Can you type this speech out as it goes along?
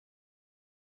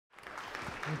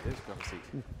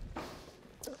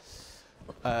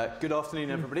Good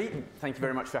afternoon, everybody. Thank you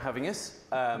very much for having us.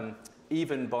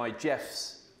 Even by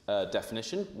Jeff's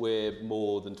definition, we're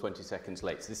more than 20 seconds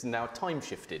late. So this is now a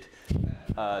time-shifted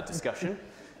discussion,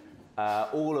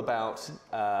 all about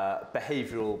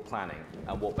behavioural planning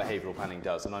and what behavioural planning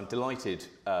does. And I'm delighted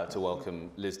to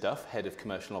welcome Liz Duff, Head of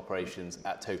Commercial Operations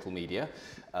at Total Media,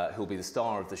 who'll be the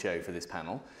star of the show for this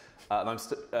panel. And I'm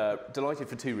delighted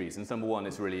for two reasons. Number one,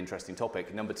 it's a really interesting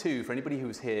topic. Number two, for anybody who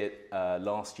was here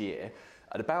last year,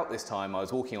 at about this time, I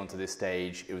was walking onto this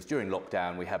stage. It was during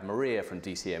lockdown. We had Maria from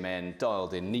DCMN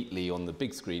dialed in neatly on the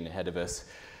big screen ahead of us,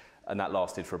 and that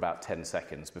lasted for about 10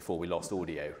 seconds before we lost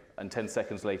audio. And 10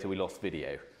 seconds later, we lost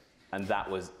video, and that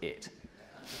was it.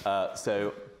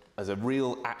 So, as a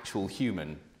real, actual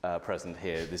human present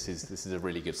here, this is a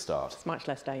really good start. It's much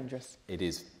less dangerous. It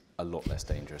is a lot less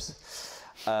dangerous.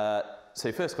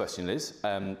 So, first question, Liz.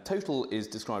 Total is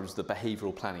described as the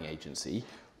behavioural planning agency.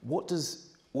 What does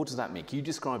that mean? Can you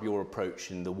describe your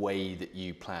approach and the way that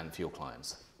you plan for your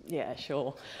clients? Yeah,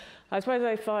 sure. I suppose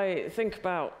if I think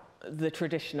about the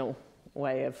traditional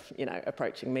way of,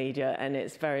 approaching media, and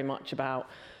it's very much about,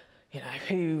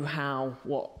 who, how,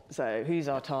 what. So who's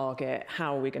our target?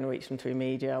 How are we going to reach them through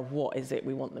media? What is it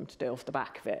we want them to do off the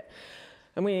back of it?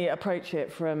 And we approach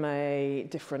it from a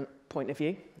different point of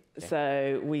view. Okay.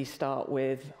 So we start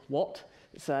with what.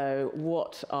 So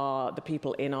what are the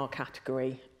people in our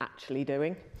category actually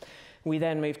doing? We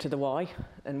then move to the why,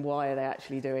 and why are they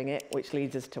actually doing it, which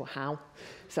leads us to how.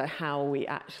 So how are we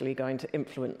actually going to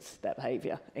influence their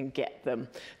behaviour and get them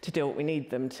to do what we need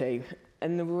them to?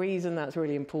 And the reason that's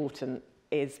really important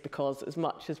is because as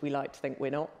much as we like to think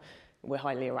we're not, we're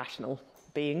highly irrational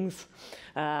beings.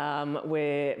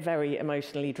 We're very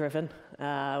emotionally driven.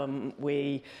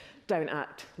 We don't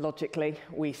act logically.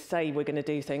 We say we're going to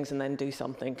do things and then do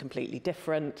something completely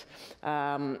different.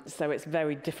 So it's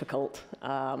very difficult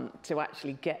to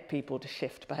actually get people to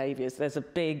shift behaviours. There's a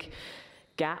big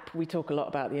gap. We talk a lot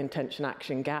about the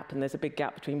intention-action gap, and there's a big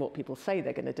gap between what people say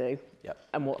they're going to do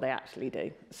and what they actually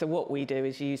do. So what we do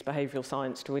is use behavioural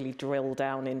science to really drill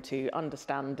down into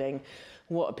understanding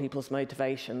what are people's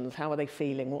motivations, how are they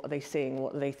feeling, what are they seeing,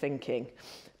 what are they thinking,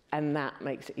 and that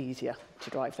makes it easier to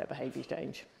drive their behaviour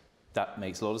change. That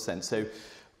makes a lot of sense. So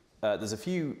there's a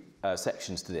few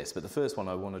sections to this, but the first one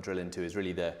I want to drill into is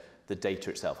really the data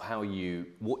itself,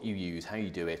 what you use, how you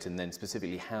do it, and then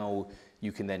specifically how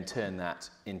you can then turn that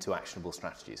into actionable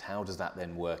strategies. How does that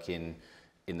then work in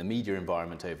the media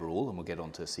environment overall? And we'll get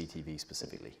on to CTV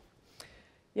specifically.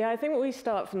 Yeah, I think we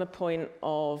start from the point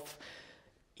of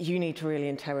you need to really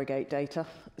interrogate data.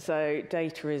 So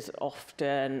data is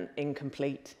often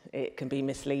incomplete. It can be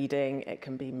misleading. It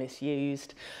can be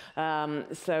misused.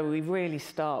 So we really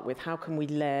start with how can we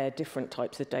layer different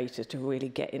types of data to really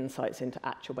get insights into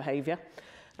actual behaviour.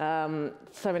 So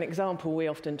an example we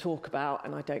often talk about,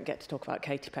 and I don't get to talk about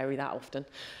Katy Perry that often,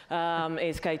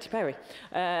 is Katy Perry.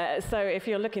 So if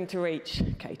you're looking to reach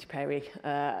Katy Perry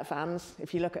fans,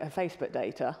 if you look at her Facebook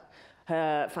data,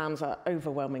 her fans are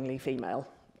overwhelmingly female.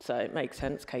 So it makes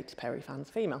sense, Katy Perry fans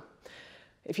female.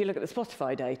 If you look at the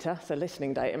Spotify data, so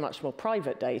listening data, much more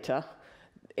private data,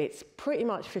 it's pretty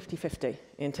much 50-50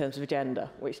 in terms of gender,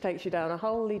 which takes you down a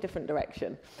wholly different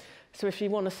direction. So if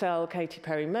you want to sell Katy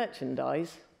Perry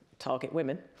merchandise, target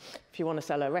women. If you want to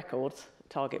sell her records,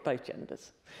 target both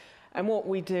genders. And what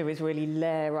we do is really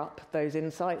layer up those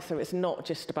insights. So it's not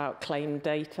just about claimed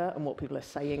data and what people are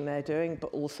saying they're doing,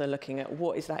 but also looking at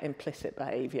what is that implicit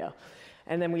behaviour.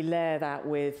 And then we layer that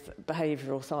with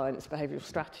behavioural science, behavioural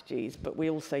strategies, but we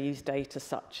also use data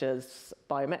such as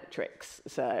biometrics.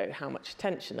 So how much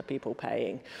attention are people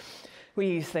paying? We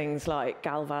use things like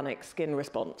galvanic skin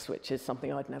response, which is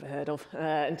something I'd never heard of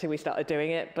until we started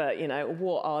doing it. But,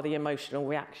 what are the emotional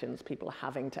reactions people are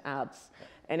having to ads?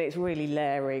 And it's really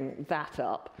layering that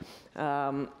up.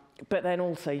 But then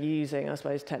also using, I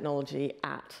suppose, technology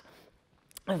at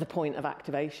the point of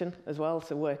activation as well.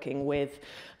 So working with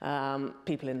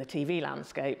people in the TV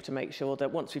landscape to make sure that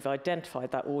once we've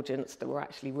identified that audience, that we're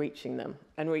actually reaching them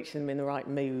and reaching them in the right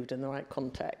mood and the right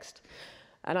context.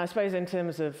 And I suppose in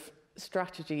terms of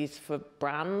strategies for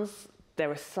brands,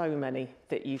 there are so many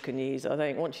that you can use. I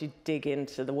think once you dig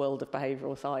into the world of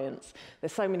behavioural science,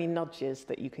 there's so many nudges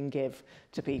that you can give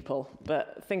to people.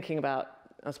 But thinking about,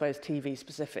 I suppose, TV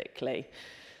specifically,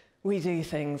 we do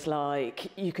things like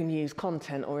you can use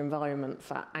content or environment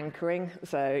for anchoring.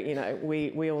 So,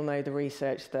 we all know the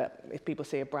research that if people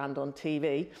see a brand on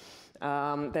TV,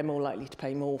 they're more likely to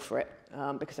pay more for it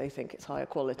because they think it's higher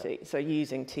quality. So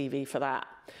using TV for that.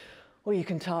 Well, you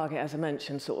can target, as I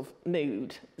mentioned, sort of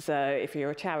mood. So if you're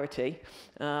a charity,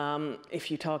 if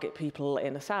you target people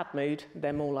in a sad mood,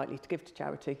 they're more likely to give to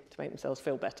charity to make themselves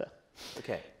feel better.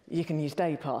 Okay. You can use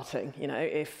day parting. You know,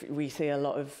 if we see a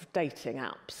lot of dating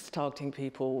apps targeting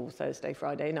people Thursday,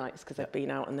 Friday nights because they've been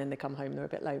out and then they come home and they're a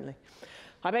bit lonely.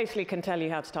 I basically can tell you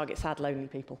how to target sad, lonely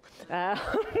people,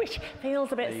 which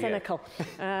feels a bit cynical.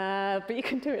 But you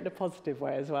can do it in a positive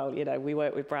way as well. You know, we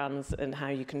work with brands and how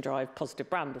you can drive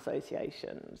positive brand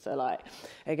association. So, like,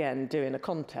 again, doing a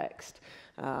context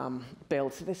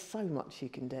build. So there's so much you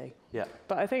can do. Yeah.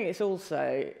 But I think it's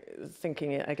also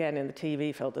thinking, again, in the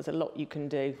TV field, there's a lot you can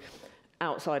do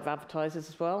outside of advertisers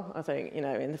as well. I think, you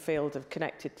know, in the field of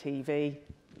connected TV,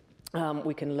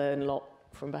 we can learn a lot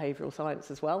from behavioural science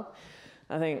as well.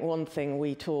 I think one thing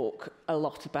we talk a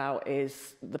lot about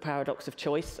is the paradox of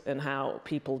choice and how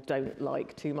people don't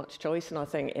like too much choice. And I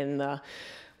think in the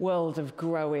world of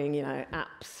growing, you know,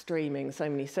 apps, streaming, so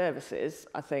many services,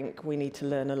 I think we need to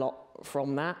learn a lot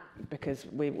from that, because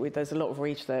there's a lot of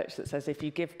research that says if you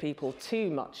give people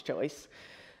too much choice,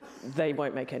 they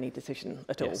won't make any decision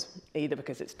at all, either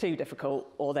because it's too difficult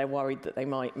or they're worried that they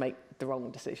might make the wrong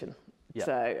decision. Yeah.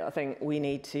 So I think we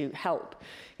need to help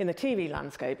in the TV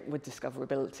landscape with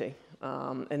discoverability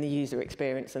and the user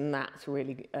experience, and that's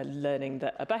really a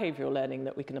behavioural learning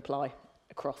that we can apply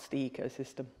across the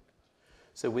ecosystem.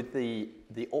 So with the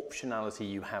optionality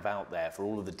you have out there for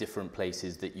all of the different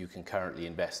places that you can currently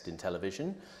invest in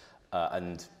television,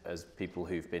 and as people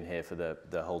who've been here for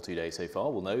the whole 2 days so far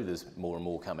will know, there's more and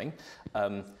more coming.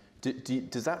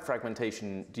 Does that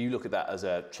fragmentation, do you look at that as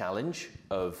a challenge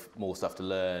of more stuff to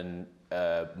learn,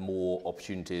 more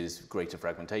opportunities, greater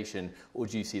fragmentation, or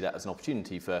do you see that as an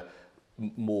opportunity for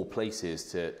more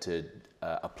places to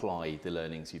apply the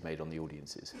learnings you've made on the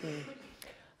audiences?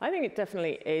 I think it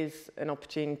definitely is an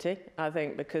opportunity. I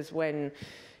think because when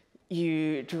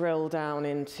you drill down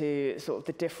into sort of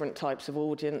the different types of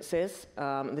audiences,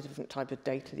 the different type of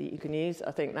data that you can use,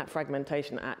 I think that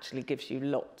fragmentation actually gives you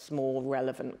lots more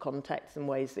relevant context and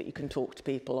ways that you can talk to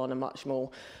people on a much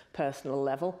more personal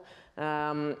level.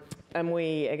 And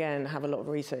we, again, have a lot of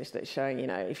research that's showing, you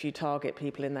know, if you target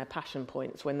people in their passion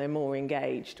points, when they're more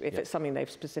engaged, if it's something they've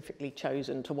specifically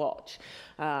chosen to watch,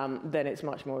 then it's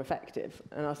much more effective.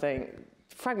 And I think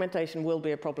fragmentation will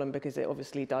be a problem because it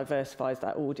obviously diversifies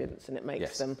that audience and it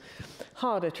makes them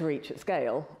harder to reach at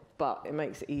scale, but it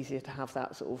makes it easier to have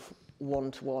that sort of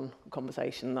one-to-one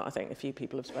conversation that I think a few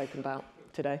people have spoken about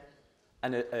today.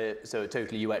 And so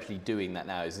totally you actually doing that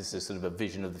now, is this a sort of a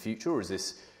vision of the future, or is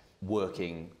this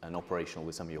working and operational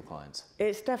with some of your clients?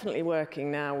 It's definitely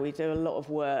working now. We do a lot of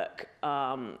work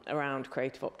around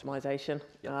creative optimization.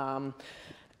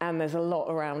 And there's a lot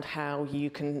around how you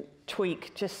can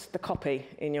tweak just the copy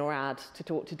in your ad to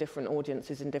talk to different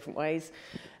audiences in different ways.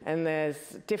 And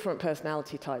there's different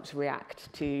personality types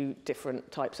react to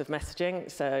different types of messaging.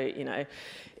 So, you know,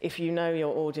 if you know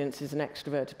your audience is an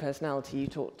extroverted personality, you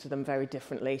talk to them very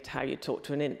differently to how you talk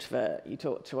to an introvert. You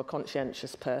talk to a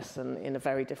conscientious person in a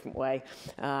very different way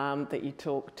that you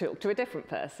talk to a different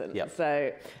person.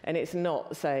 So, and it's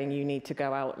not saying you need to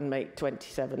go out and make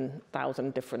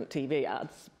 27,000 different TV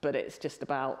ads, but it's just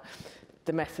about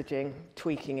the messaging,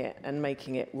 tweaking it and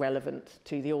making it relevant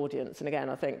to the audience. And again,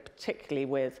 I think particularly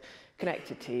with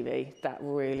connected TV, that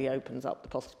really opens up the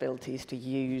possibilities to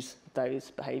use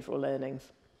those behavioural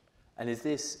learnings. And is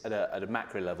this, at a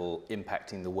macro level,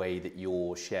 impacting the way that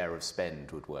your share of spend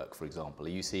would work, for example? Are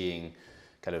you seeing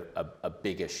kind of a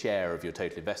bigger share of your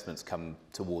total investments come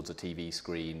towards a TV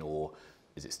screen, or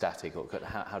is it static, or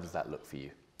how does that look for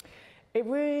you? It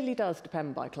really does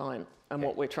depend by client and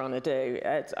what we're trying to do.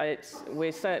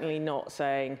 We're certainly not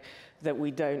saying that we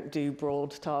don't do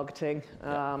broad targeting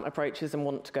approaches and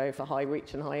want to go for high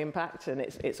reach and high impact, and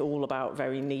it's all about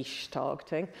very niche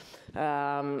targeting.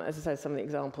 As I said, some of the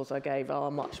examples I gave are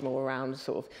much more around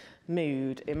sort of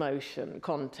mood, emotion,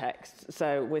 context.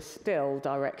 So we're still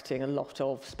directing a lot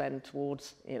of spend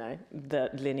towards, you know, the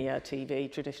linear TV,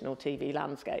 traditional TV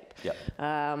landscape.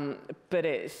 But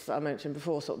it's, I mentioned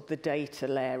before, sort of the data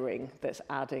layering that's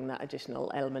adding that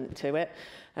additional element to it.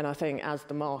 And I think as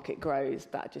the market grows,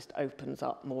 that just opens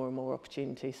up more and more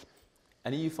opportunities.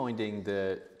 And are you finding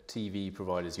the TV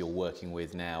providers you're working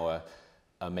with now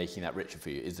are making that richer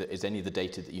for you? Is any of the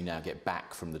data that you now get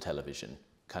back from the television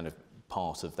kind of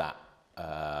part of that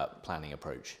planning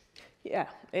approach? Yeah,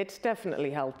 it's definitely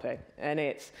helping, and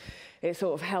it's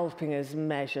sort of helping us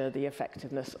measure the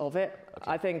effectiveness of it.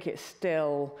 I think it's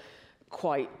still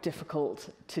quite difficult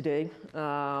to do,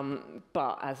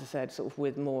 but as I said, sort of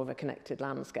with more of a connected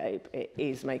landscape, it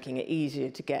is making it easier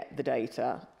to get the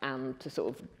data and to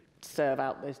sort of serve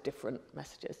out those different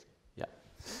messages.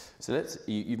 So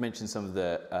you've mentioned some of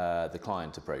the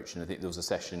client approach, and I think there was a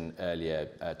session earlier,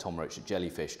 Tom Roach at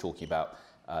Jellyfish, talking about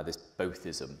this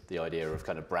bothism, the idea of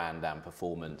kind of brand and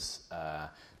performance,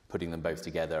 putting them both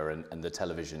together, and the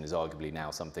television is arguably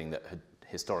now something that had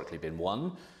historically been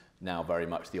one, now very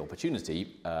much the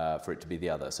opportunity for it to be the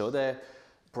other. So are there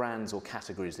brands or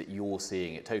categories that you're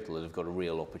seeing at Total that have got a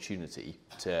real opportunity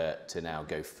to now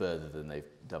go further than they've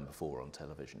done before on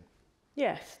television?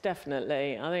 Yes,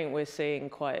 definitely. I think we're seeing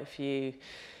quite a few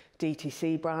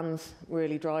DTC brands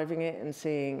really driving it and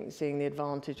seeing the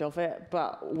advantage of it.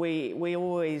 But we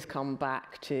always come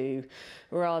back to,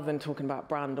 rather than talking about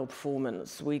brand or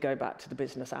performance, we go back to the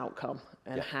business outcome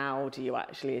and how do you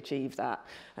actually achieve that.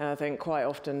 And I think quite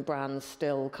often brands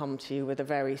still come to you with a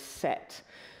very set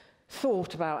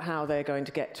thought about how they're going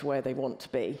to get to where they want to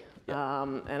be.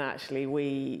 And actually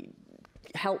we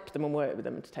help them and work with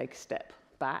them to take a step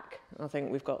back. I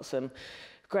think we've got some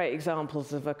great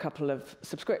examples of a couple of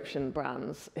subscription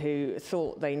brands who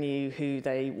thought they knew who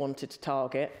they wanted to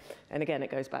target. And again,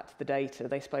 it goes back to the data.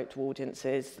 They spoke to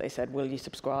audiences. They said, will you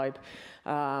subscribe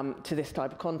to this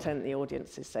type of content? The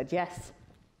audiences said yes.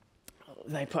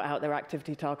 They put out their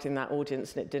activity targeting that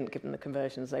audience and it didn't give them the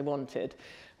conversions they wanted.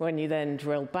 When you then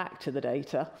drill back to the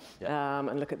data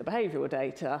and look at the behavioural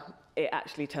data, it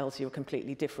actually tells you a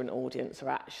completely different audience are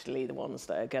actually the ones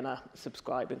that are going to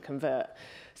subscribe and convert.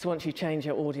 So once you change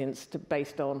your audience to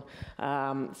based on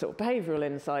sort of behavioural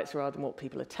insights rather than what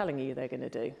people are telling you they're going to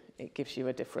do, it gives you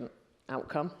a different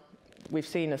outcome. We've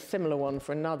seen a similar one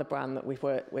for another brand that we've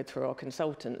worked with through our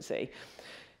consultancy,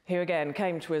 who again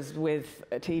came to us with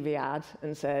a TV ad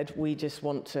and said, we just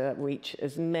want to reach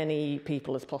as many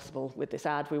people as possible with this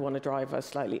ad. We want to drive a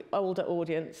slightly older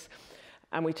audience.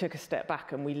 And we took a step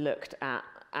back and we looked at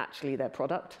actually their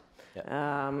product,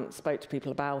 spoke to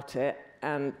people about it,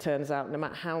 and turns out no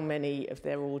matter how many of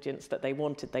their audience that they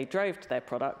wanted, they drove to their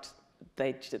product,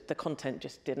 the content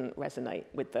just didn't resonate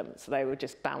with them. So they were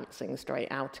just bouncing straight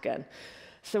out again.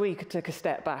 So we took a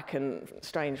step back and,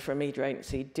 strange for a media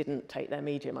agency, didn't take their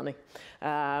media money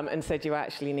and said you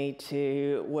actually need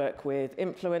to work with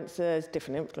influencers,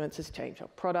 different influencers, change your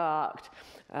product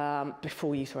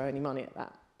before you throw any money at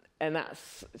that. And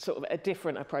that's sort of a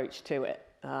different approach to it.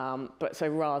 But so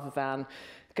rather than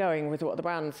going with what the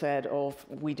brand said of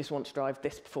we just want to drive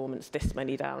this performance, this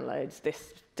many downloads,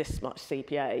 this much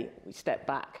CPA, we stepped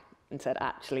back and said,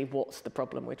 actually, what's the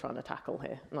problem we're trying to tackle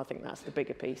here? And I think that's the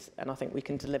bigger piece. And I think we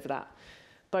can deliver that,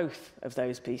 both of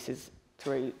those pieces,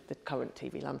 through the current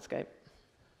TV landscape.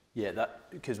 Yeah,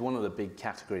 because one of the big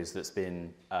categories that's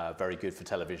been very good for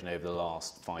television over the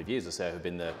last 5 years or so have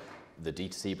been the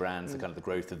D2C brands, the kind of the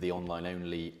growth of the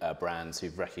online-only brands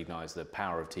who've recognised the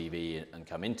power of TV and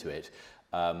come into it.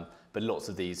 But lots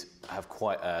of these have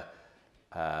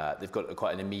they've got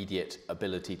quite an immediate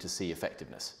ability to see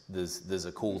effectiveness. There's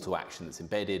a call to action that's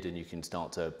embedded, and you can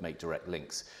start to make direct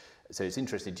links. So it's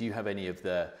interesting. Do you have any of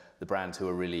the brands who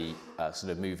are really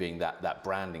sort of moving that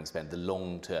branding spend, the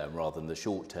long term rather than the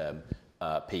short term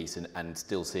piece, and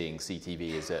still seeing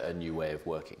CTV as a new way of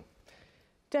working?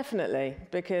 Definitely,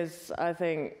 because I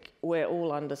think we're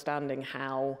all understanding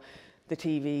how the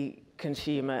TV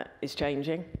consumer is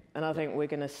changing, and I think we're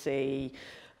going to see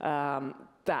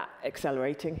that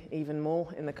accelerating even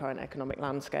more in the current economic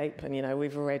landscape. And, you know,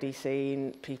 we've already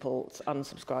seen people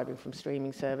unsubscribing from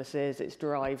streaming services. It's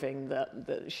driving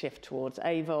the shift towards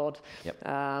AVOD.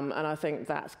 And I think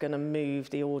that's going to move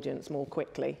the audience more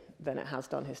quickly than it has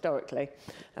done historically.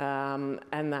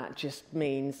 And that just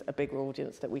means a bigger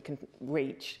audience that we can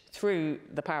reach through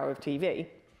the power of TV,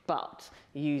 but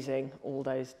using all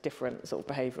those different sort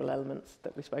of behavioural elements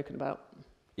that we've spoken about.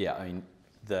 Yeah, I mean,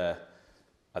 the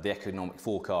economic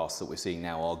forecasts that we're seeing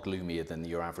now are gloomier than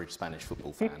your average Spanish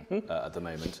football fan at the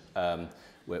moment.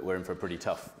 We're in for a pretty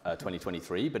tough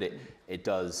 2023, but it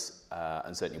does,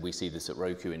 and certainly we see this at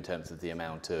Roku in terms of the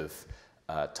amount of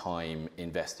time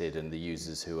invested and the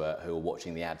users who are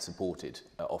watching the ad-supported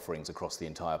offerings across the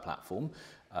entire platform.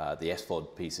 The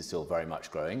SVOD piece is still very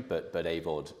much growing, but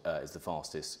AVOD is the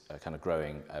fastest kind of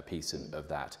growing piece of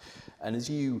that. And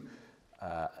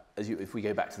if we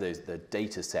go back to the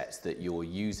data sets that you're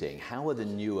using, how are the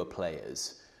newer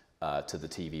players to the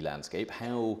TV landscape?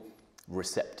 How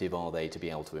receptive are they to be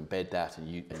able to embed that and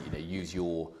use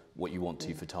what you want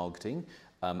to for targeting?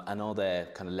 And are there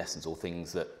kind of lessons or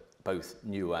things that both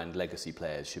new and legacy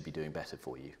players should be doing better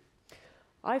for you?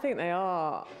 I think they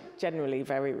are generally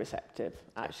very receptive,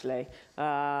 actually,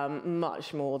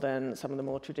 much more than some of the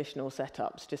more traditional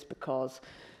setups, just because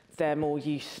they're more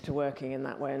used to working in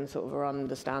that way and sort of are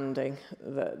understanding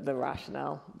the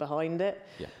rationale behind it.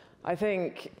 Yeah. I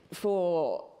think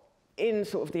for in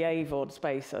sort of the AVOD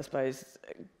space, I suppose,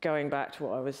 going back to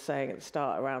what I was saying at the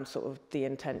start around sort of the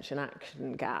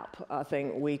intention-action gap, I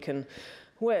think we can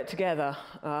work together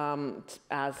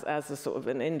as a sort of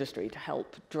an industry to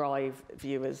help drive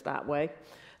viewers that way.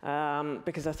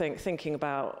 Because I think thinking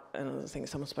about, and I think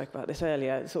someone spoke about this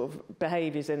earlier, sort of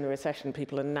behaviours in the recession,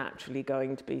 people are naturally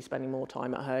going to be spending more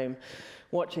time at home,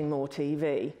 watching more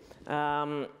TV.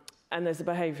 And there's a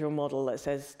behavioural model that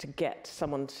says to get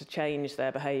someone to change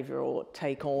their behaviour or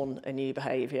take on a new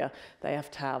behaviour, they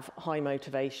have to have high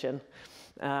motivation,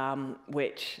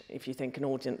 which, if you think an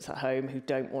audience at home who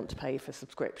don't want to pay for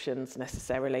subscriptions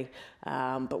necessarily,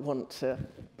 but want to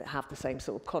have the same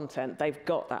sort of content, they've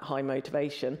got that high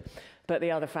motivation. But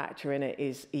the other factor in it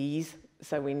is ease.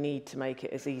 So we need to make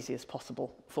it as easy as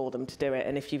possible for them to do it.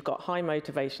 And if you've got high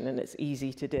motivation and it's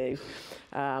easy to do,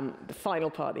 the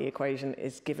final part of the equation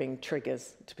is giving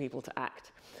triggers to people to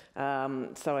act.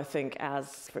 So I think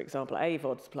as, for example,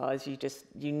 AVOD suppliers,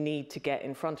 you need to get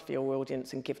in front of your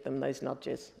audience and give them those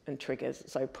nudges and triggers.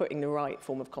 So putting the right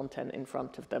form of content in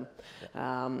front of them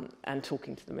and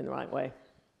talking to them in the right way.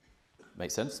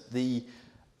 Makes sense. The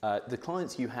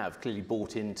clients you have clearly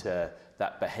bought into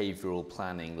that behavioural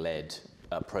planning-led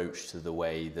approach to the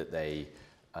way that they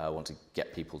want to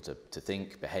get people to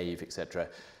think, behave, etc.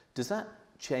 Does that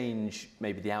change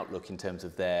maybe the outlook in terms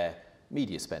of their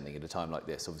media spending at a time like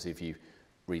this? Obviously, if you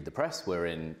read the press, we're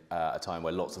in a time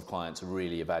where lots of clients are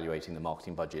really evaluating the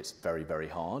marketing budgets very, very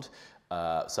hard.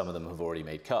 Some of them have already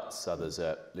made cuts, others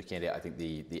are looking at it. I think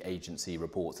the agency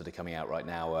reports that are coming out right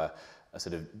now are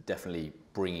sort of definitely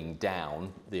bringing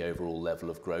down the overall level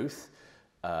of growth.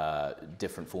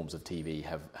 Different forms of TV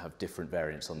have different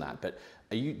variants on that. But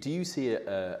do you see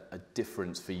a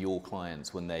difference for your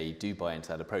clients when they do buy into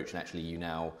that approach, and actually you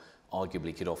now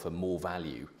arguably could offer more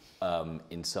value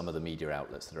in some of the media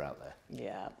outlets that are out there?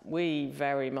 Yeah, we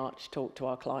very much talk to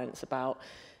our clients about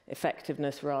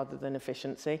effectiveness rather than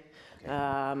efficiency. Okay.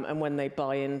 And when they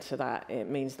buy into that, it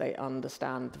means they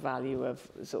understand the value of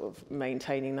sort of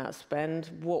maintaining that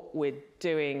spend. What we're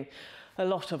doing a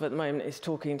lot of at the moment is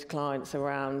talking to clients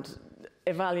around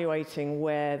evaluating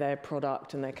where their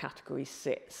product and their category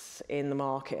sits in the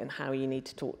market and how you need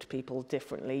to talk to people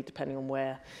differently depending on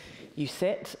where you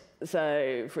sit.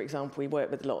 So, for example, we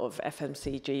work with a lot of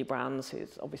FMCG brands,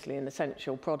 who's obviously an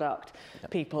essential product.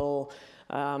 Yep. People,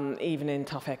 even in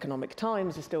tough economic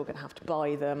times, are still going to have to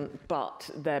buy them, but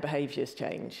their behaviours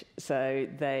change. So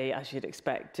they, as you'd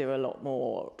expect, do a lot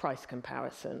more price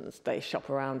comparisons. They shop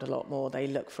around a lot more. They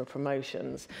look for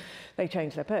promotions. They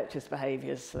change their purchase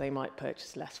behaviours, so they might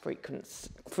purchase less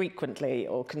frequently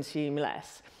or consume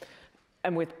less.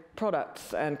 And with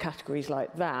products and categories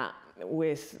like that,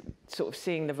 we're sort of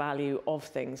seeing the value of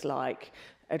things like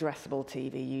addressable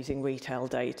TV using retail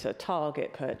data,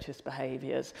 target purchase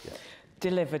behaviours, yeah,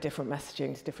 deliver different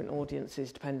messaging to different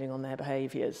audiences depending on their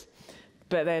behaviours.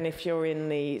 But then if you're in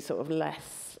the sort of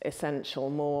less essential,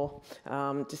 more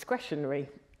discretionary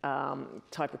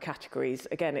type of categories,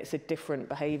 again, it's a different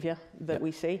behaviour that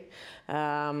we see.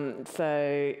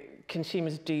 So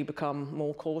consumers do become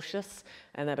more cautious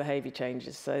and their behaviour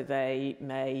changes. So they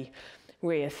may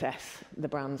reassess the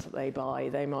brands that they buy.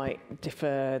 They might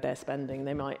defer their spending.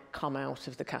 They might come out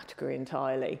of the category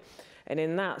entirely. And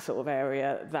in that sort of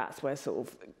area, that's where sort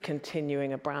of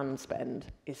continuing a brand spend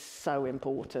is so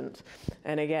important.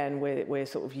 And again, we're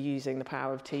sort of using the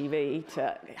power of TV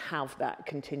to have that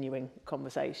continuing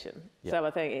conversation. Yeah. So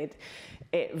I think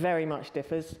it very much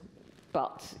differs,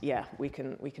 but yeah, we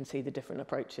can see the different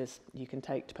approaches you can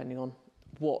take depending on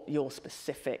what your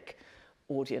specific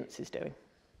audience is doing.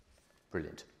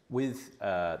 Brilliant. With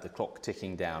the clock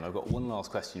ticking down, I've got one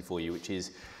last question for you, which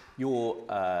is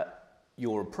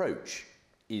your approach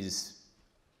is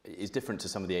different to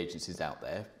some of the agencies out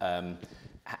there.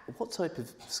 What type of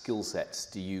skill sets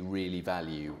do you really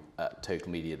value at Total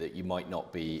Media that you might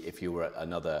not be if you were at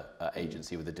another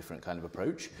agency with a different kind of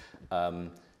approach?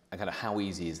 And kind of how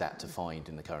easy is that to find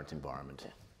in the current environment?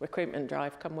 Yeah. Recruitment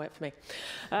drive, come work for me.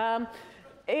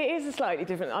 It is a slightly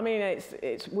different. I mean,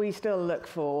 we still look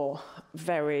for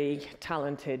very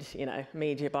talented,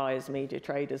 media buyers, media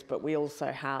traders, but we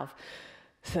also have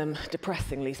some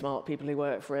depressingly smart people who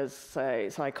work for us, so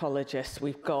psychologists.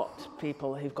 We've got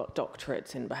people who've got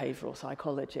doctorates in behavioural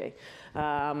psychology,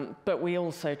 but we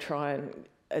also try and,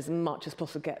 as much as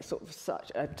possible, get sort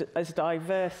of as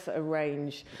diverse a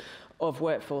range of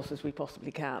workforce as we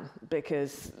possibly can,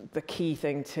 because the key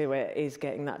thing to it is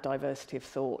getting that diversity of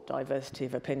thought, diversity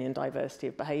of opinion, diversity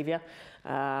of behaviour.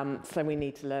 So we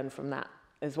need to learn from that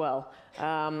as well.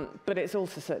 But it's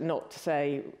also not to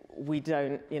say we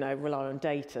don't, rely on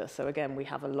data. So again, we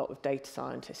have a lot of data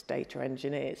scientists, data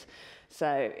engineers.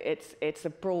 So it's a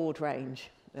broad range,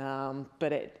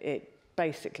 but it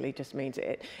basically just means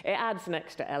it adds an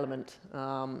extra element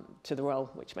to the role,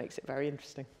 which makes it very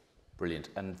interesting. Brilliant.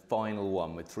 And final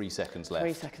one with 3 seconds left.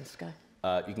 3 seconds to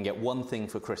go. You can get one thing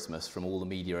for Christmas from all the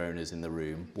media owners in the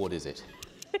room. What is it?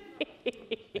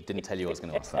 I didn't tell you I was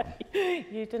going to ask that.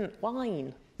 You didn't.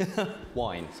 Wine.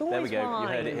 Wine. There we go. Wine. You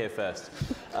heard it here first.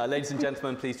 Ladies and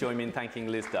gentlemen, please join me in thanking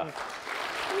Liz Duff.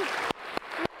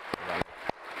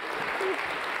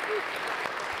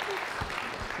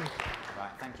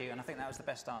 Right, thank you. And I think that was the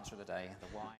best answer of the day,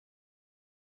 the wine.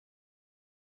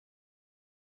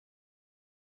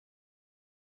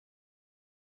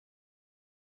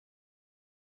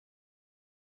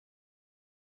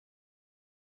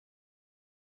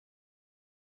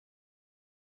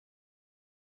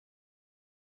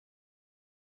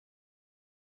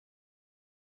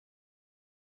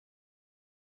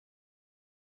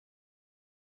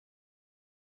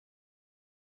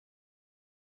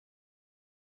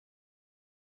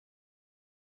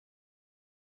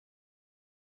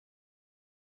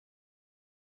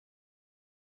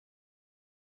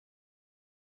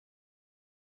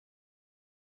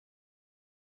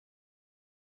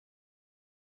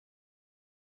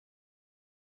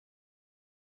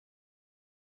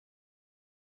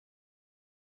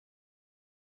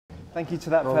 Thank you to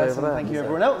that person. Thank you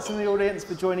everyone else in the audience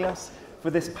for joining us for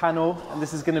this panel. And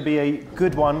this is going to be a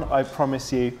good one, I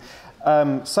promise you.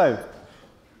 So,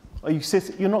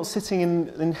 you're not sitting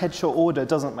in headshot order, it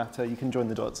doesn't matter, you can join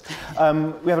the dots.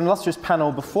 We have an illustrious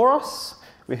panel before us.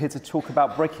 We're here to talk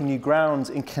about breaking new ground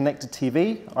in connected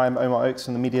TV. I'm Omar Oakes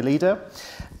from the Media Leader.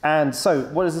 And so,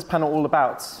 what is this panel all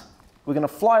about? We're going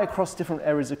to fly across different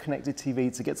areas of connected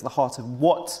TV to get to the heart of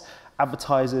what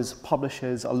advertisers,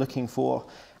 publishers are looking for.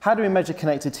 How do we measure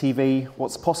connected TV?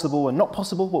 What's possible and not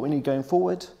possible? What we need going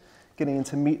forward? Getting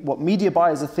into what media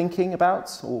buyers are thinking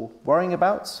about or worrying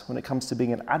about when it comes to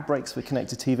being an ad breaks for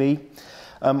connected TV.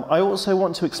 I also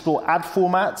want to explore ad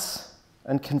formats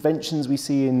and conventions we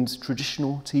see in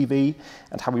traditional TV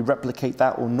and how we replicate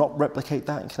that or not replicate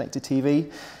that in connected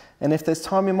TV. And if there's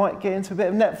time, we might get into a bit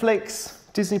of Netflix,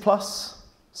 Disney+,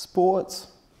 sport.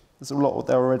 There's a lot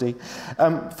there already.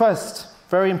 First,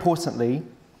 very importantly,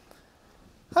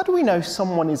 how do we know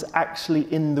someone is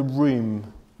actually in the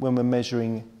room when we're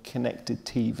measuring connected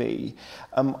TV?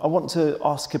 I want to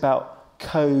ask about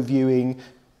co-viewing.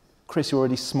 Chris, you're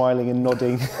already smiling and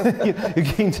nodding. You're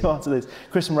keen to answer this.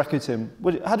 Chris and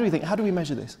Rakuten, how do we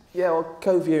measure this? Yeah, well,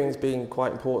 co-viewing has been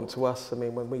quite important to us. I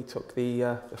mean, when we took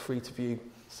the free-to-view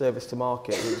service to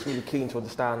market, we was really keen to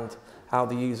understand how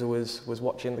the user was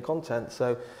watching the content.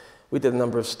 So we did a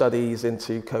number of studies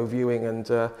into co-viewing, and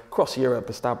across Europe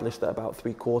established that about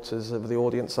 3/4 of the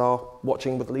audience are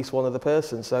watching with at least one other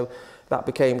person. So that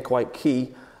became quite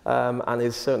key and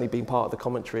has certainly been part of the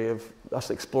commentary of us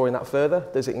exploring that further.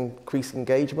 Does it increase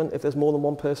engagement if there's more than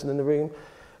one person in the room?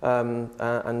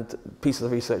 And pieces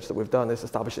of research that we've done is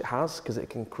established it has, because it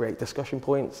can create discussion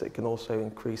points. It can also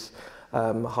increase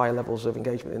higher levels of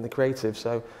engagement in the creative.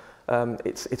 So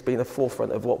it's been a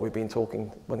forefront of what we've been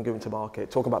talking when going to market,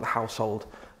 talking about the household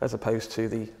as opposed to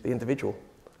the individual,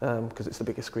 because it's the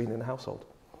biggest screen in the household.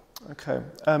 Okay.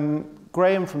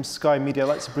 Graham from Sky Media, I'd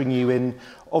like to bring you in.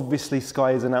 Obviously,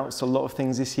 Sky has announced a lot of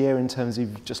things this year in terms of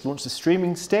you've just launched a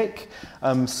streaming stick.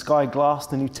 Sky Glass,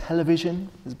 the new television,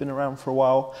 has been around for a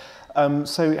while.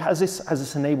 So has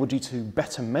this enabled you to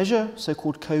better measure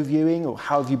so-called co-viewing, or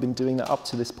how have you been doing that up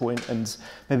to this point? And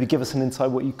maybe give us an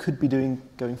insight what you could be doing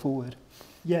going forward.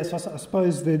 Yes, I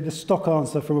suppose the stock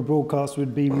answer from a broadcast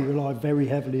would be we rely very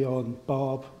heavily on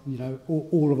Barb. You know,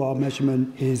 all of our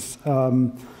measurement is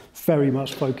very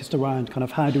much focused around kind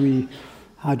of how do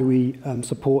we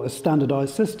support a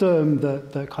standardized system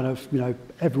that kind of, you know,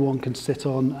 everyone can sit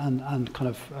on and kind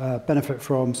of benefit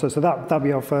from. So that'd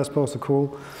be our first port of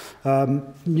call.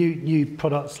 New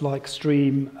products like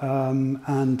Stream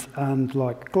and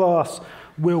like Glass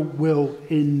will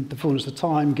in the fullness of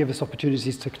time give us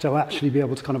opportunities to actually be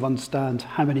able to kind of understand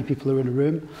how many people are in a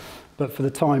room. But for the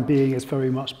time being, it's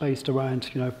very much based around,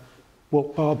 you know,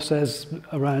 what Barb says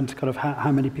around kind of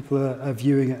how many people are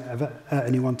viewing at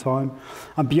any one time.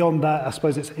 And beyond that, I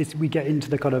suppose we get into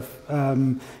the kind of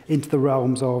into the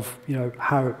realms of, you know,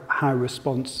 how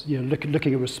response, you know,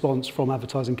 looking at response from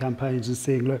advertising campaigns and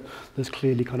seeing, look, there's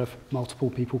clearly kind of multiple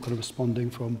people kind of responding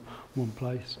from one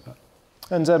place.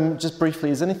 And just briefly,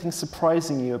 is anything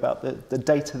surprising you about the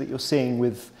data that you're seeing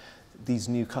with these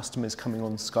new customers coming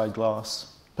on Sky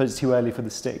Glass? I suppose it's too early for the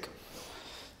stick.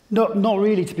 Not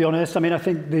really, to be honest. I mean, I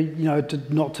think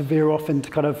not to veer off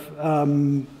into kind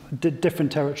of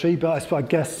different territory, but I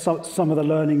guess some of the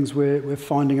learnings we're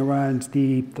finding around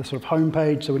the sort of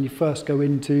homepage. So when you first go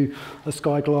into a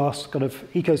Skyglass kind of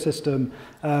ecosystem,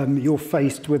 you're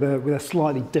faced with a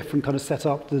slightly different kind of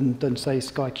setup than say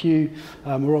SkyQ.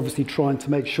 We're obviously trying to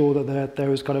make sure that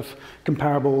they're as kind of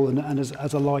comparable and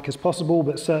as alike as possible,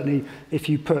 but certainly if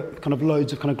you put kind of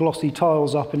loads of kind of glossy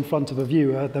tiles up in front of a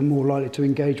viewer, they're more likely to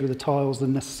engage with the tiles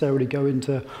than necessarily go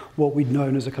into what we'd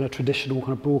known as a kind of traditional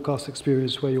kind of broadcast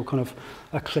experience where you're kind of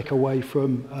a click away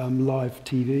from live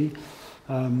TV.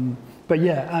 But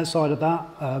yeah, outside of that,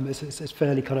 it's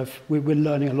fairly kind of, we're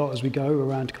learning a lot as we go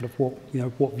around kind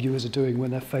of what viewers are doing when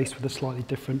they're faced with a slightly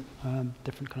different kind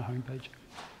of homepage.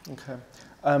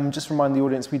 Okay. Just remind the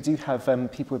audience, we do have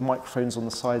people with microphones on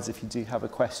the sides. If you do have a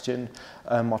question,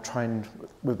 I'll try and,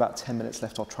 with about 10 minutes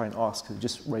left, I'll try and ask. So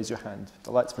just raise your hand.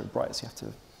 The light's very bright, so you have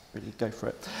to really go for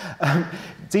it.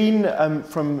 Dean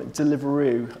from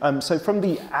Deliveroo. So from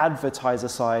the advertiser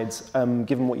side,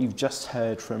 given what you've just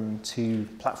heard from two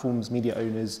platforms, media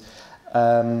owners,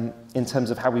 in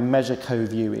terms of how we measure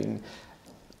co-viewing,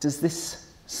 does this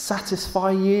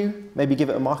satisfy you? Maybe give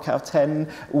it a mark out of 10.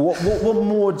 What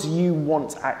more do you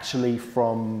want actually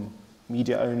from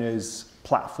media owners,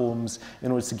 platforms,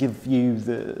 in order to give you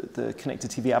the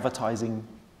connected TV advertising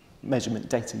measurement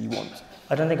data you want?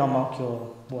 I don't think I'll mark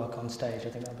your work on stage. I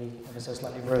think that'd be ever so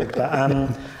slightly rude. But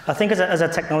I think as a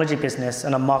technology business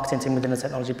and a marketing team within a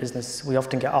technology business, we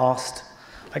often get asked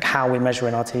like how we measure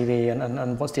in our TV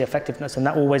and what's the effectiveness, and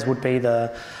that always would be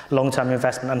the long-term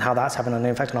investment and how that's having an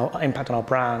impact on our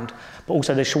brand, but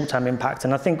also the short-term impact.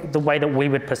 And I think the way that we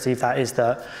would perceive that is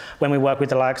that when we work with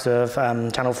the likes of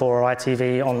Channel 4 or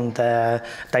ITV on their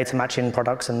data matching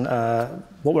products, and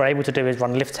what we're able to do is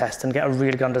run lift tests and get a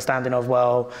really good understanding of,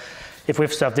 well, if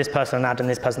we've served this person an ad and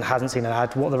this person hasn't seen an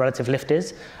ad, what the relative lift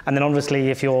is. And then obviously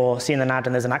if you're seeing an ad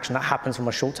and there's an action that happens from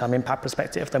a short-term impact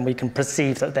perspective, then we can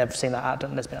perceive that they've seen that ad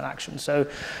and there's been an action. So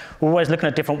we're always looking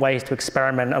at different ways to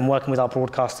experiment and working with our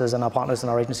broadcasters and our partners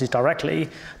and our agencies directly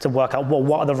to work out, well,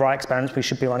 what are the right experiments we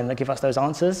should be running that give us those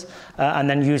answers, and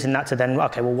then using that to then,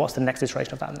 okay, well, what's the next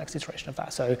iteration of that and the next iteration of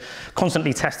that? So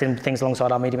constantly testing things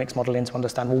alongside our media mix modeling to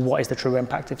understand, well, what is the true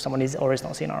impact if someone is or is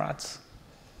not seeing our ads?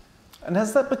 And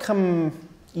has that become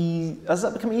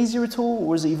easier at all,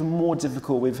 or is it even more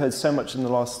difficult? We've heard so much in the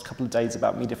last couple of days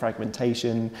about media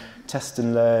fragmentation, test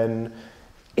and learn.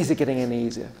 Is it getting any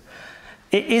easier?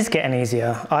 It is getting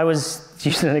easier. I was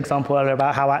using an example earlier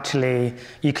about how actually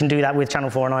you can do that with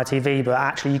Channel 4 and ITV, but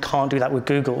actually you can't do that with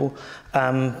Google.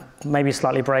 Maybe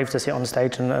slightly brave to sit on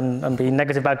stage and be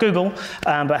negative about Google,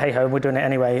 but hey-ho, we're doing it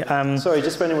anyway. Sorry,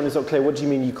 just for anyone who's not clear, what do you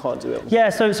mean you can't do it? Yeah,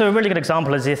 so a really good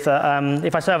example is if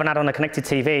I serve an ad on a connected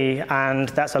TV and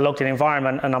that's a logged-in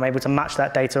environment and I'm able to match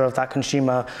that data of that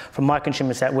consumer from my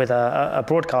consumer set with a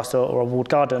broadcaster or a walled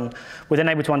garden, we're then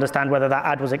able to understand whether that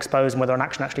ad was exposed and whether an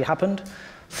action actually happened.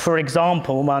 For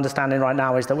example, my understanding right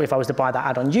now is that if I was to buy that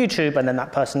ad on YouTube and then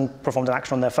that person performed an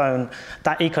action on their phone,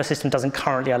 that ecosystem doesn't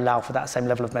currently allow for that same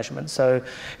level of measurement. So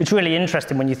it's really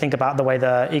interesting when you think about the way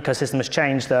the ecosystem has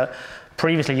changed, that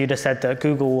previously you'd have said that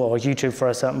Google or YouTube for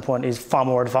a certain point is far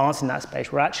more advanced in that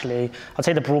space, where actually I'd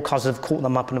say the broadcasters have caught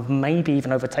them up and have maybe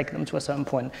even overtaken them to a certain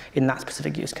point in that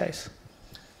specific use case.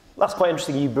 That's quite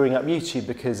interesting you bring up YouTube,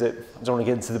 because I don't want to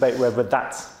get into the debate whether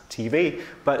that's TV,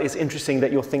 but it's interesting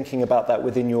that you're thinking about that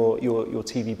within your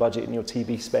TV budget and your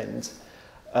TV spend.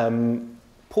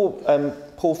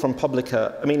 Paul from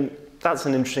Publica, I mean, that's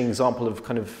an interesting example of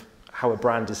kind of how a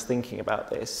brand is thinking about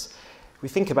this. We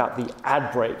think about the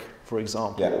ad break, for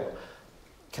example. Yeah.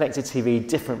 Connected TV,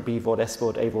 different BVOD,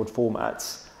 SVOD, AVOD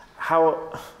formats.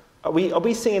 Are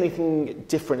we seeing anything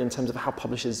different in terms of how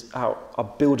publishers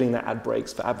are building their ad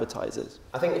breaks for advertisers?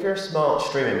 I think if you're a smart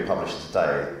streaming publisher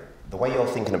today, the way you're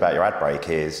thinking about your ad break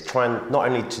is trying not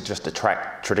only to just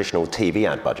attract traditional TV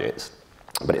ad budgets,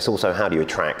 but it's also how do you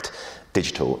attract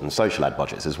digital and social ad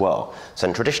budgets as well. So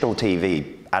in traditional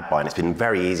TV ad buying, it's been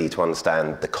very easy to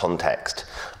understand the context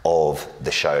of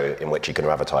the show in which you're going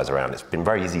to advertise around. It's been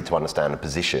very easy to understand the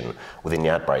position within the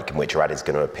ad break in which your ad is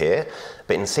going to appear.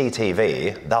 But in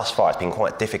CTV, thus far, it's been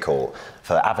quite difficult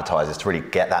for advertisers to really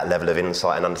get that level of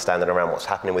insight and understanding around what's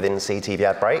happening within CTV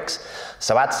ad breaks.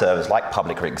 So ad servers like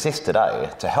Publica exist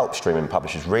today to help streaming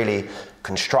publishers really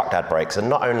construct ad breaks and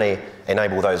not only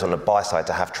enable those on the buy side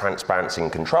to have transparency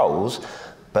and controls,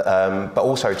 but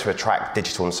also to attract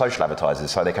digital and social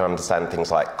advertisers so they can understand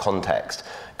things like context,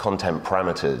 content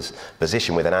parameters,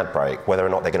 position with an ad break, whether or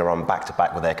not they're going to run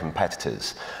back-to-back with their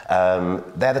competitors.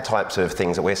 They're the types of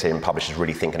things that we're seeing publishers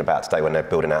really thinking about today when they're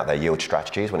building out their yield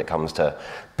strategies when it comes to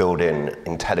building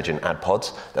intelligent ad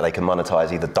pods that they can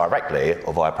monetize either directly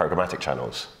or via programmatic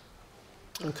channels.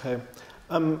 Okay.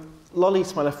 Lolly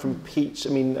to my left from Peach, I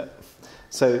mean,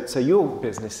 so your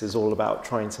business is all about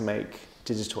trying to make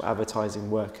digital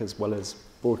advertising work as well as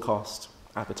broadcast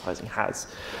advertising has.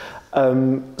 So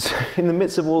in the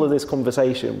midst of all of this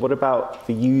conversation, what about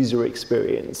the user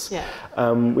experience?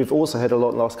 Yeah. We've also heard a lot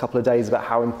in the last couple of days about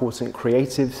how important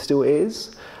creative still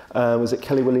is. Was it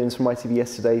Kelly Williams from ITV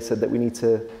yesterday said that we need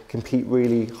to compete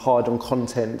really hard on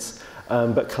content,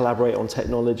 but collaborate on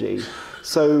technology.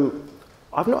 So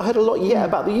I've not heard a lot yet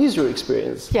about the user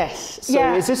experience. Yes.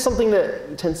 So is this something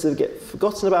that tends to get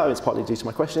forgotten about? It's partly due to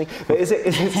my questioning, but is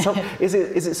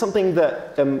it something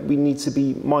that we need to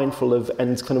be mindful of,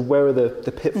 and kind of where are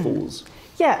the pitfalls?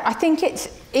 Yeah, I think it's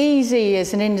easy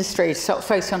as an industry to sort of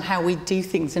focus on how we do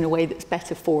things in a way that's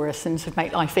better for us and sort of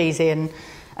make life easy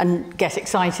and get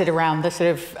excited around the sort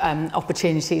of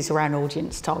opportunities around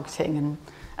audience targeting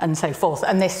and so forth.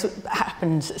 And this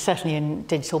happens certainly in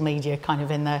digital media, kind of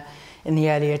in the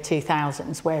earlier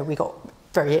 2000s, where we got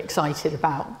very excited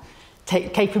about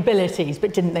capabilities,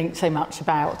 but didn't think so much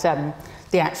about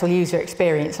the actual user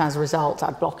experience. As a result,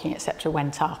 ad blocking, etc.,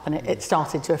 went up, and it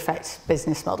started to affect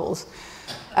business models.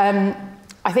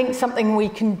 I think something we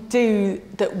can do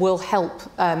that will help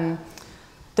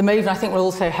the move, and I think will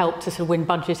also help to sort of win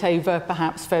budget over,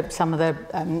 perhaps, for some of the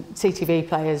CTV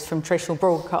players from traditional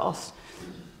broadcast,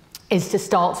 is to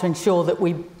start to ensure that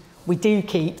we do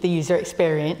keep the user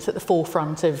experience at the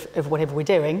forefront of whatever we're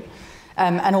doing,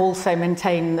 and also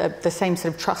maintain the same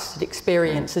sort of trusted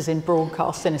experience as in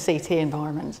broadcast in a CT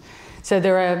environment. So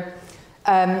there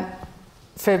are,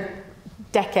 for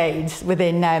decades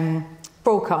within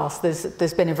broadcast,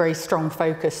 there's been a very strong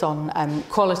focus on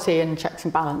quality and checks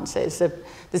and balances.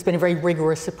 There's been a very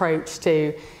rigorous approach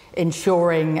to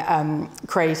ensuring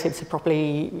creatives are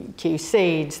properly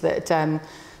QC'd, that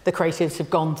the creatives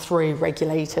have gone through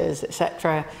regulators,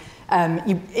 etc.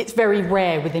 It's very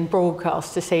rare within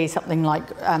broadcast to see something like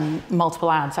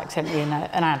multiple ads accidentally in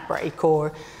an ad break,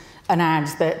 or an ad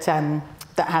that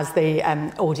has the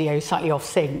audio slightly off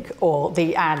sync, or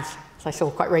the ad, as I saw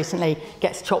quite recently,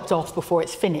 gets chopped off before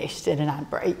it's finished in an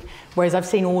ad break. Whereas I've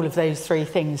seen all of those three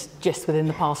things just within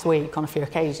the past week on a few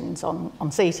occasions on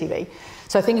CTV.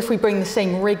 So I think if we bring the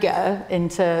same rigour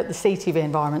into the CTV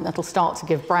environment, that'll start to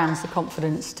give brands the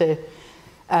confidence to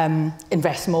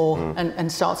invest more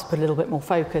and start to put a little bit more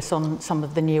focus on some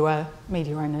of the newer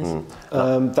media owners.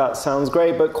 That sounds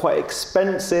great, but quite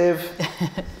expensive.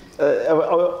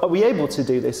 Are we able to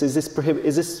do this? Is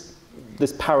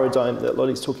this paradigm that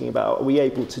Lolly's talking about, are we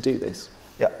able to do this?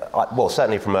 Yeah, well,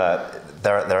 certainly from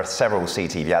there are several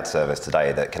CTV ad servers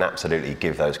today that can absolutely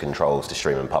give those controls to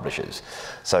streaming publishers.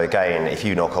 So again, if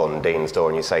you knock on Dean's door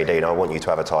and you say, Dean, I want you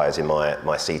to advertise in my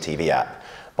CTV app,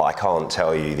 but I can't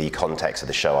tell you the context of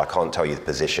the show, I can't tell you the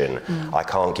position, I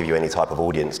can't give you any type of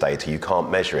audience data, you can't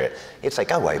measure it. You'd say,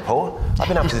 go away, Paul. I've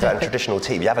been able to do that in traditional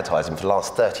TV advertising for the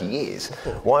last 30 years.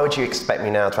 Why would you expect me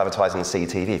now to advertise in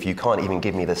CTV if you can't even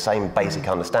give me the same basic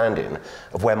understanding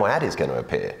of where my ad is going to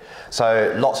appear?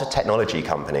 So lots of technology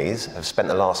companies have spent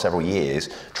the last several years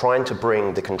trying to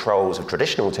bring the controls of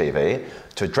traditional TV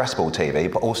to addressable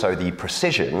TV, but also the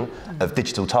precision of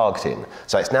digital targeting.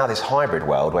 So it's now this hybrid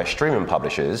world where streaming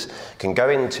publishers can go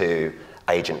into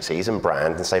agencies and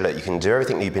brands and say, look, you can do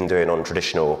everything that you've been doing on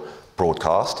traditional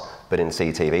broadcast, but in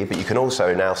CTV, but you can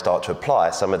also now start to apply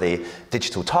some of the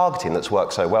digital targeting that's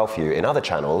worked so well for you in other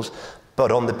channels, but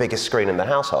on the biggest screen in the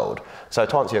household. So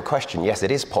to answer your question, yes,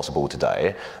 it is possible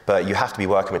today, but you have to be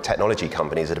working with technology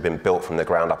companies that have been built from the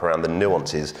ground up around the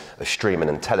nuances of streaming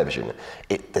and television.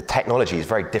 The technology is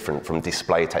very different from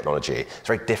display technology. It's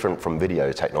very different from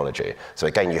video technology. So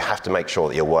again, you have to make sure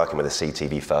that you're working with a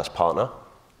CTV first partner.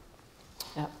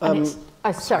 Yeah. And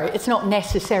it's not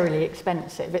necessarily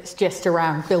expensive. It's just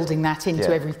around building that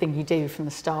into everything you do from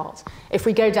the start. If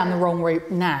we go down the wrong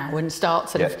route now and start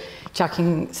sort of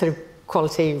chucking sort of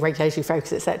quality, regulatory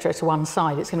focus, etc., to one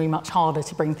side, it's going to be much harder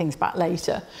to bring things back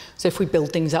later. So if we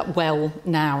build things up well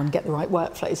now and get the right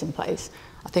workflows in place,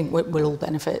 I think we'll all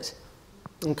benefit.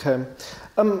 Okay.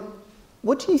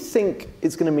 What do you think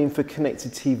it's going to mean for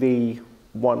connected TV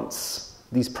once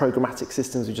these programmatic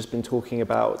systems we've just been talking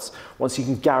about, once you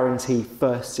can guarantee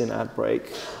first in ad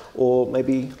break, or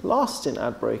maybe last in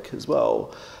ad break as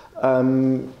well?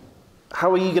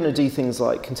 how are you going to do things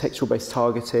like contextual-based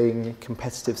targeting,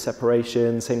 competitive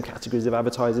separation, same categories of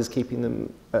advertisers, keeping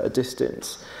them at a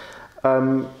distance?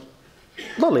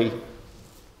 Lolly?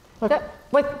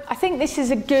 Well, I think this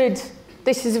is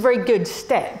a very good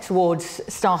step towards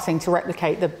starting to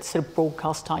replicate the sort of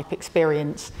broadcast type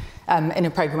experience in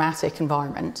a programmatic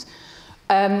environment.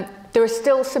 There are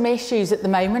still some issues at the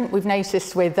moment. We've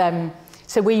noticed with,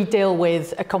 so we deal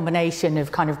with a combination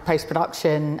of kind of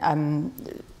post-production,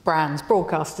 brands,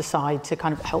 broadcaster side to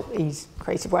kind of help ease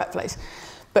creative workflows.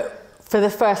 But for the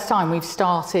first time, we've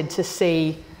started to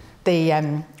see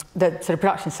the sort of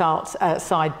production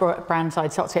side, brand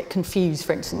side starts to get confused,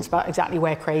 for instance, about exactly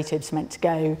where creative's meant to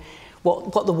go,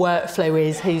 what the workflow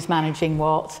is, who's managing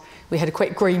what. We had a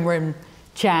quick green room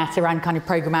chat around kind of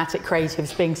programmatic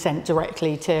creatives being sent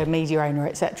directly to media owner,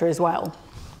 etc. as well.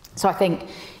 So I think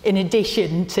in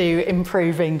addition to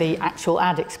improving the actual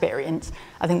ad experience,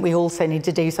 I think we also need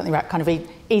to do something about kind of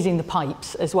easing the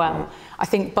pipes as well. I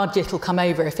think budget will come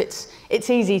over if it's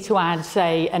easy to add,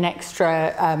 say, an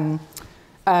extra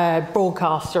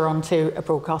broadcaster onto a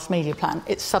broadcast media plan.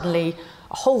 It's suddenly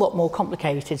a whole lot more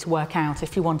complicated to work out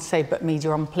if you want to say put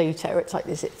media on Pluto. It's like,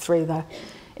 is it through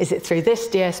this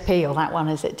DSP or that one?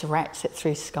 Is it direct? Is it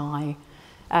through Sky?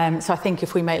 So I think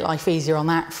if we make life easier on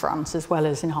that front, as well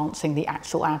as enhancing the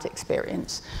actual ad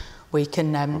experience, we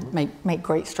can make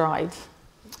great strides.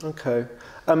 Okay.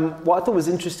 What I thought was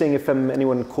interesting, if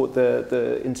anyone caught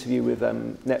the interview with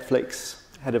Netflix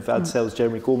head of ad sales,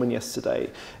 Jeremy Gorman, yesterday,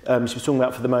 she was talking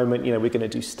about, for the moment, we're going to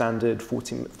do standard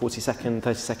 40 second,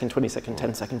 30 second, 20 second,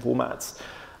 10 second formats.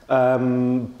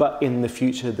 But in the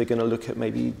future, they're going to look at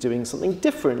maybe doing something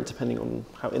different, depending on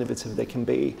how innovative they can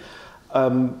be.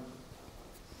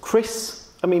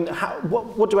 Chris, I mean,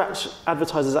 what do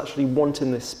advertisers actually want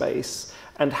in this space,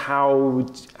 and how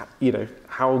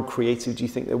creative do you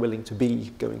think they're willing to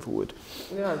be going forward?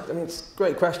 Yeah, I mean, it's a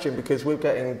great question, because we're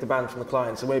getting demand from the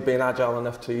clients, and we're being agile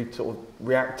enough to sort of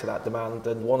react to that demand,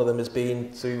 and one of them has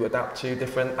been to adapt to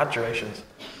different ad durations.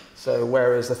 So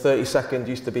whereas the 30 second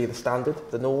used to be the standard,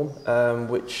 the norm,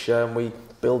 which we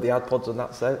build the ad pods on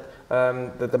that set,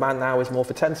 the demand now is more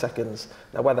for 10 seconds.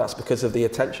 Now, whether that's because of the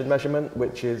attention measurement,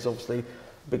 which is obviously a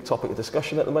big topic of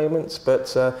discussion at the moment,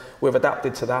 but we've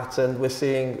adapted to that, and we're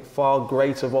seeing far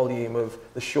greater volume of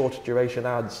the shorter duration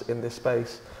ads in this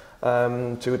space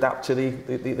to adapt to the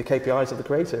KPIs of the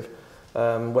creative.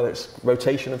 Whether it's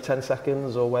rotation of 10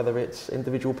 seconds or whether it's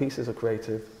individual pieces of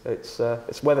creative. It's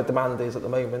where the demand is at the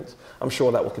moment. I'm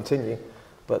sure that will continue,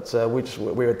 but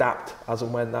we adapt as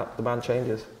and when that demand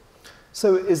changes.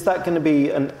 So is that going to be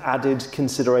an added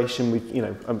consideration?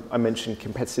 I mentioned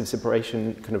competitive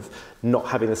separation, kind of not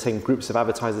having the same groups of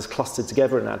advertisers clustered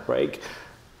together in ad break.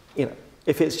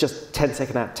 If it's just 10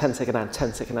 second ad, 10 second ad,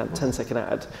 10 second ad, 10 second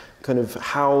ad, kind of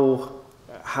how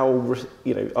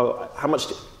much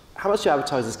do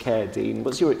advertisers care, Dean?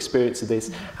 What's your experience of this?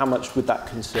 How much would that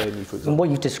concern you, for example? And what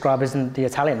you've described isn't the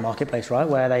Italian marketplace, right?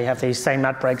 Where they have these same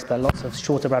ad breaks, but lots of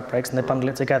shorter ad breaks, and they bundle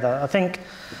it together.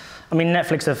 I mean,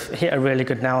 Netflix have hit a really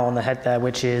good nail on the head there,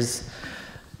 which is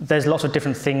there's lots of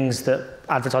different things that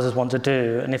advertisers want to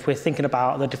do. And if we're thinking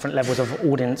about the different levels of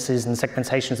audiences and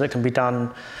segmentations that can be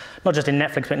done, not just in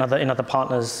Netflix, but in other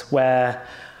partners, where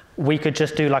we could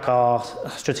just do like our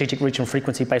strategic reach and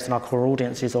frequency based on our core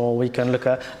audiences, or we can look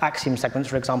at Axiom segments,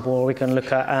 for example, or we can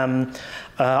look at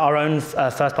our own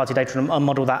first-party data and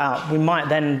model that out. We might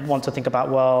then want to think about,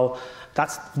 well,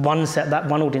 that's one set, that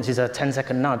one audience is a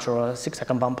 10-second nudge or a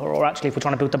 6-second bumper, or actually if we're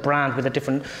trying to build a brand with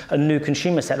a new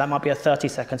consumer set, that might be a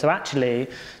 30-second. So actually,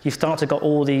 you start to got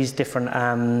all these different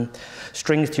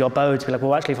strings to your bow to be like,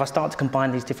 well, actually, if I start to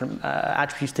combine these different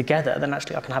attributes together, then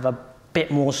actually I can have a bit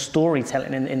more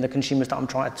storytelling in the consumers that I'm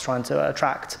trying to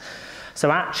attract. So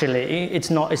actually, it's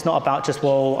not about just,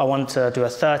 well, I want to do a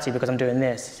 30 because I'm doing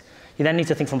this. You then need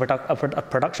to think from a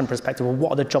production perspective, well,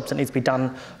 what are the jobs that need to be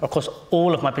done across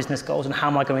all of my business goals, and how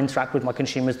am I going to interact with my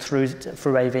consumers through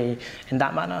AV in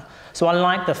that manner? So I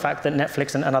like the fact that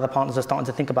Netflix and other partners are starting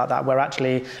to think about that, where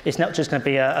actually it's not just going to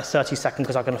be a 30-second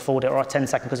because I can afford it, or a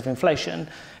 10-second because of inflation.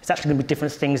 It's actually going to be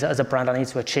different things that as a brand I need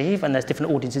to achieve, and there's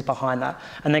different audiences behind that.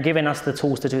 And they're giving us the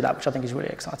tools to do that, which I think is really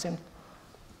exciting.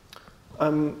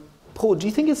 Paul, do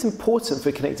you think it's important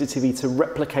for connected TV to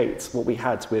replicate what we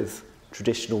had with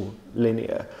traditional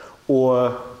linear,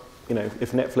 or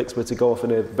if Netflix were to go off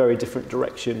in a very different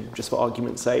direction, just for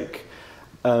argument's sake,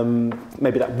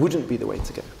 maybe that wouldn't be the way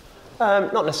to go?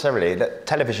 Not necessarily.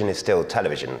 Television is still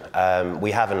television.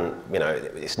 We haven't,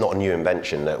 it's not a new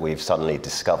invention that we've suddenly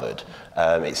discovered.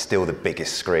 It's still the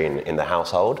biggest screen in the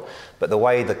household, but the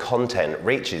way the content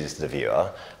reaches the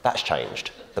viewer, that's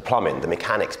changed. The plumbing, the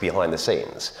mechanics behind the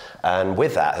scenes. And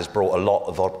with that has brought a lot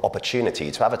of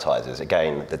opportunity to advertisers.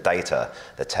 Again, the data,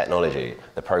 the technology,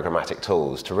 the programmatic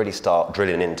tools to really start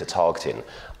drilling into targeting,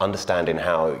 understanding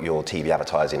how your TV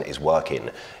advertising is working,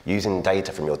 using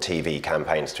data from your TV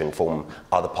campaigns to inform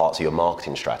other parts of your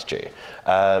marketing strategy.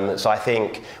 So I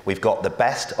think we've got the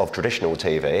best of traditional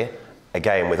TV,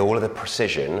 again, with all of the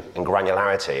precision and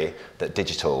granularity that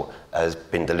digital has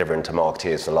been delivering to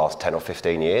marketeers for the last 10 or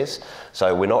 15 years.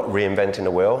 So we're not reinventing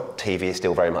the wheel. TV is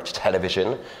still very much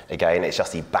television. Again, it's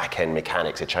just the back-end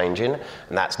mechanics are changing.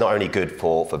 And that's not only good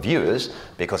for viewers,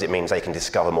 because it means they can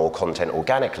discover more content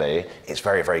organically. It's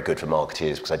very, very good for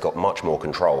marketeers because they've got much more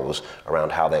controls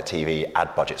around how their TV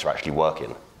ad budgets are actually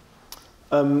working.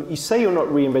 You say you're not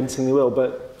reinventing the wheel,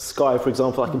 but Sky, for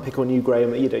example, I can pick on you,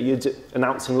 Graham. You're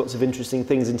announcing lots of interesting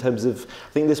things in terms of,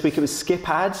 I think this week it was skip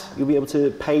ad. You'll be able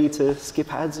to pay to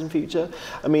skip ads in future.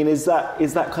 I mean, is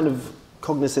that kind of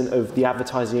cognizant of the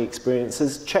advertising experience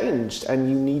has changed and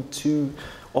you need to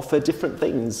offer different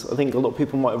things? I think a lot of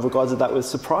people might have regarded that with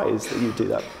surprise that you do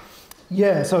that.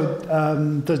 Yeah, so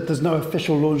there's no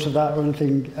official launch of that or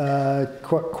anything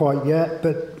quite yet,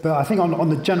 but I think on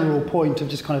the general point of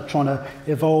just kind of trying to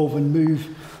evolve and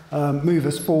move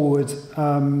us forward,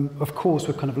 of course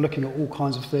we're kind of looking at all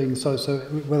kinds of things, so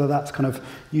whether that's kind of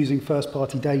using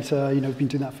first-party data, we've been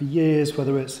doing that for years,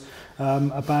 whether it's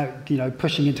about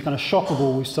pushing into kind of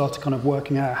shoppable, we started kind of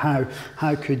working out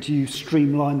how could you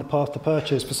streamline the path to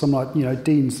purchase for some like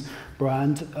Dean's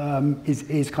brand.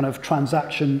 Is kind of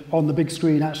transaction on the big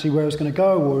screen actually where it's going to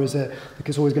go, or is it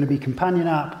because it's always going to be companion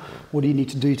app? What do you need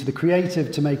to do to the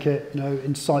creative to make it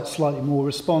incite slightly more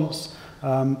response?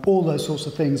 All those sorts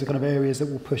of things are kind of areas that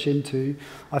we'll push into.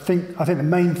 I think the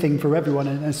main thing for everyone,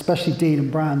 and especially Dean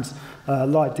and brands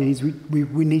like Dean's,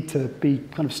 we need to be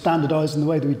kind of standardised in the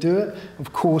way that we do it.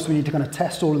 Of course, we need to kind of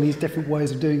test all of these different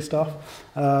ways of doing stuff,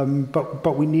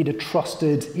 but we need a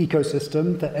trusted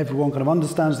ecosystem that everyone kind of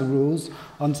understands the rules,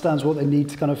 understands what they need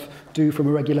to kind of do from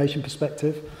a regulation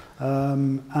perspective,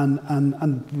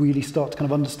 and really start to kind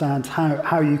of understand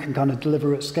how you can kind of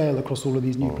deliver at scale across all of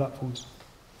these new platforms.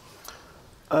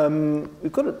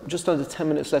 We've got just under 10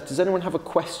 minutes left. Does anyone have a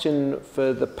question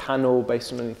for the panel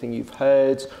based on anything you've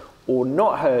heard or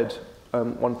not heard?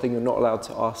 One thing you're not allowed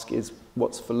to ask is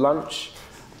what's for lunch.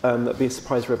 That'll be a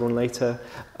surprise for everyone later.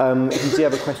 If you do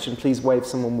have a question, please wave.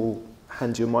 Someone will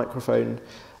hand you a microphone.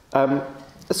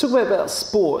 Let's talk about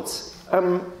sports.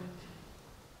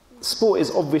 Sport is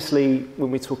obviously,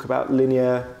 when we talk about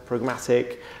linear,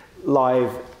 programmatic, live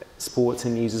sports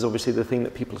and news is obviously the thing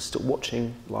that people are still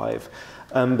watching live.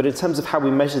 But in terms of how we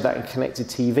measure that in connected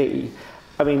TV,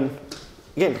 I mean,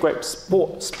 again, great,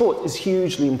 sport is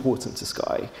hugely important to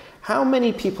Sky. How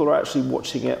many people are actually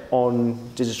watching it on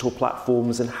digital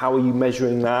platforms, and how are you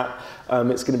measuring that?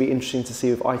 It's going to be interesting to see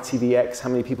with ITVX, how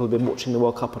many people have been watching the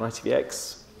World Cup on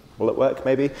ITVX, well at work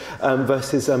maybe,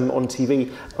 versus on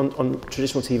TV, on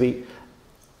traditional TV.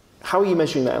 How are you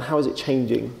measuring that, and how is it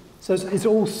changing? So it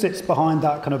all sits behind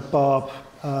that kind of Barb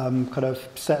kind of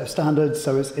set of standards.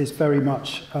 So it's very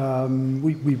much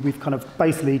we've kind of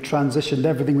basically transitioned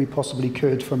everything we possibly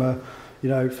could from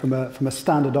a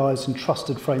standardized and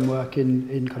trusted framework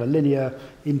in kind of linear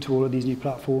into all of these new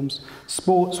platforms.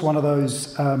 Sports, one of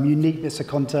those unique bits of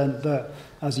content that,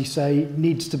 as you say,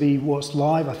 needs to be watched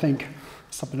live. I think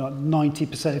something like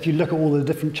 90%. If you look at all the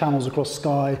different channels across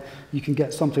Sky, you can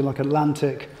get something like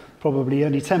Atlantic. Probably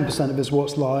only 10% of it's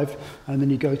watched live, and then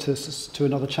you go to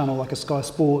another channel like a Sky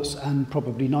Sports, and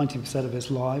probably 90% of it's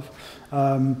live.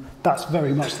 That's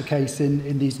very much the case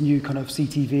in these new kind of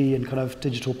CTV and kind of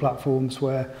digital platforms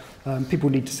where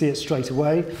people need to see it straight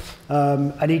away.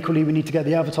 And equally, we need to get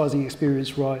the advertising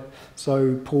experience right.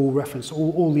 So Paul referenced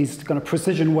all these kind of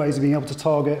precision ways of being able to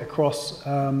target across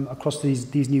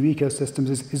these new ecosystems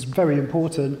is very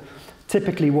important.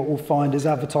 Typically what we'll find is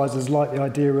advertisers like the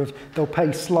idea of they'll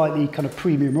pay slightly kind of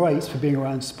premium rates for being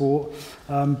around sport,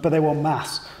 but they want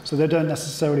mass. So they don't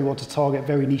necessarily want to target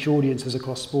very niche audiences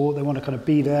across sport. They want to kind of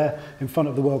be there in front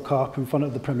of the World Cup, in front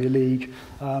of the Premier League,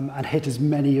 and hit as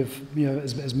many of,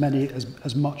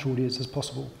 as much audience as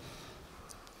possible.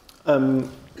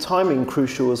 Timing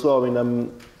crucial as well. I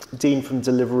mean, Dean from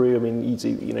Deliveroo, I mean,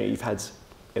 you've had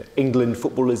England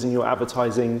footballers in your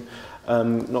advertising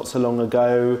not so long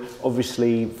ago.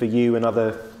 Obviously, for you and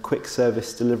other quick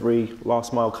service delivery,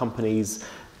 last mile companies,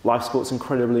 live sport's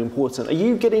incredibly important. Are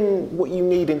you getting what you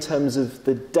need in terms of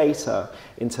the data,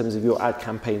 in terms of your ad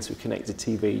campaigns with connected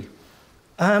TV?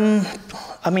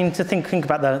 I mean, to think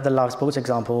about the live sports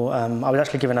example, I was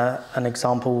actually given an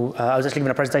example, I was actually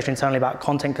given a presentation internally about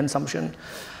content consumption.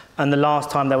 And the last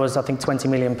time there was, I think, 20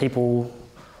 million people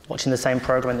watching the same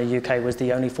program in the UK was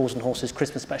the Only Fools and Horses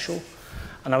Christmas special.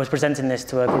 And I was presenting this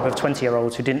to a group of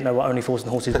 20-year-olds who didn't know what Only Fools and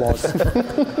Horses was.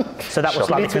 So that was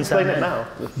slightly concerning. Explain it now.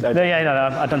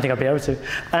 No, I don't think I'd be able to.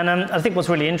 And I think what's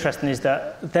really interesting is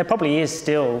that there probably is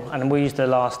still, and we used the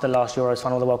last Euros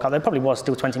final of the World Cup, there probably was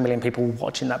still 20 million people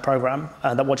watching that program,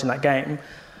 watching that game,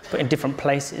 but in different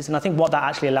places. And I think what that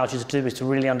actually allows you to do is to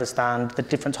really understand the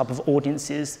different type of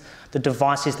audiences, the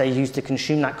devices they use to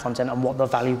consume that content, and what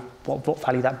value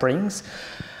that brings.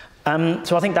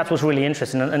 So I think that's what's really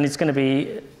interesting, and it's going to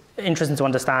be interesting to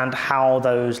understand how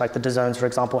those, like the DAZNs, for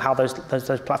example, how those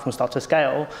platforms start to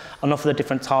scale and offer the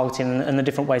different targeting and the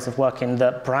different ways of working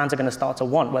that brands are going to start to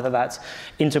want, whether that's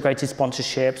integrated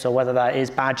sponsorships or whether that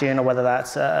is badging or whether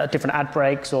that's different ad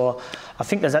breaks. Or I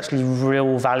think there's actually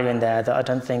real value in there that I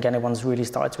don't think anyone's really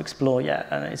started to explore yet,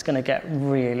 and it's going to get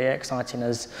really exciting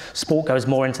as sport goes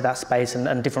more into that space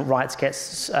and different rights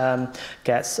gets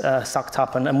sucked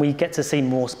up, and we get to see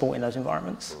more sport in those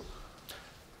environments.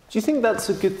 Do you think that's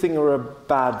a good thing or a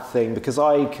bad thing? Because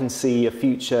I can see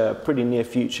a pretty near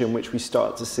future, in which we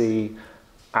start to see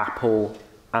Apple,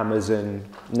 Amazon,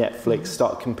 Netflix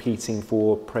start competing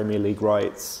for Premier League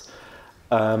rights.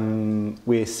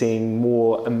 We're seeing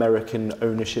more American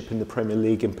ownership in the Premier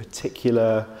League in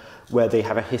particular, where they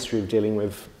have a history of dealing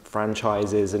with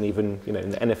franchises, and even in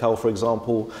the NFL, for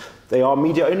example, they are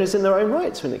media owners in their own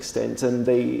right to an extent. And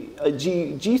do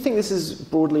you think this is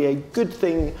broadly a good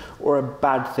thing or a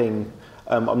bad thing?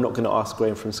 I'm not going to ask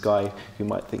Graham from Sky, who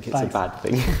might think it's a bad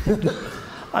thing.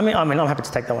 I mean, I'm happy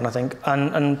to take that one, I think.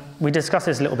 And we discussed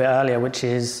this a little bit earlier, which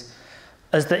is,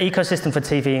 as the ecosystem for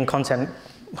TV and content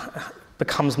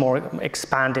becomes more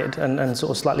expanded and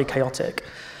sort of slightly chaotic,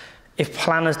 if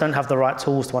planners don't have the right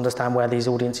tools to understand where these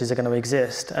audiences are going to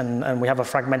exist, and we have a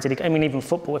fragmented, I mean, even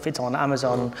football, if it's on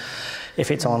Amazon, if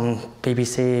it's on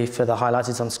BBC for the highlights,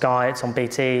 it's on Sky, it's on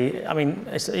BT, I mean,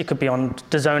 it could be on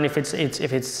DAZN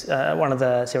if it's one of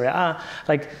the Serie A,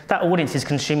 like, that audience is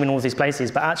consuming all these places,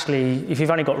 but actually, if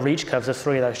you've only got reach curves of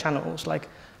 3 of those channels, like,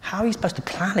 how are you supposed to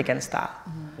plan against that?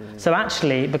 Mm-hmm. So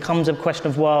actually, it becomes a question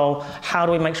of, well, how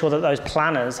do we make sure that those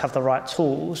planners have the right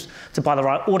tools to buy the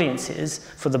right audiences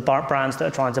for the brands that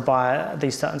are trying to buy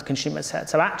these certain consumer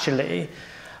sets? So actually,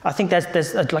 I think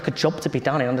there's like a job to be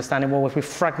done in understanding, well, if we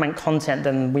fragment content,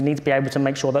 then we need to be able to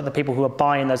make sure that the people who are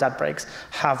buying those ad breaks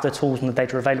have the tools and the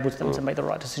data available to them to make the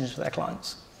right decisions for their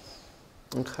clients.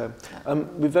 Okay.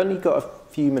 We've only got a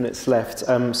few minutes left,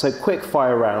 so quick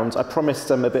fire round. I promised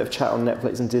a bit of chat on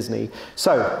Netflix and Disney.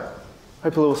 So,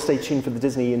 hope you'll all stay tuned for the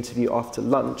Disney interview after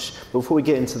lunch. But before we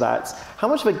get into that, how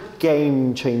much of a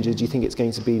game changer do you think it's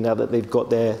going to be now that they've got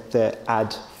their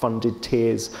ad-funded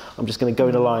tiers? I'm just going to go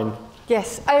in a line.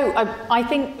 Yes. I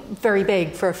think very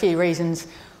big for a few reasons.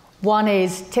 One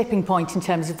is tipping point in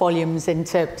terms of volumes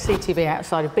into CTV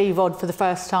outside of BVOD for the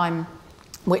first time,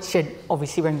 which should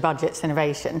obviously bring budgets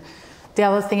innovation. The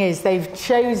other thing is they've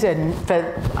chosen,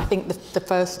 for I think the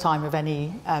first time of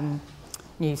any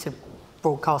new to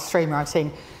broadcast streamer I've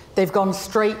seen, they've gone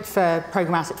straight for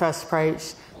programmatic first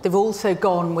approach. They've also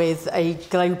gone with a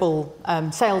global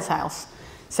sales house.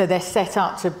 So they're set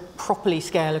up to properly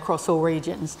scale across all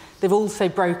regions. They've also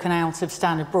broken out of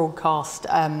standard broadcast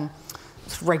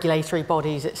regulatory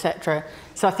bodies, etc.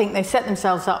 So I think they've set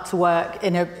themselves up to work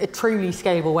in a truly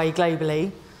scalable way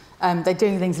globally. They're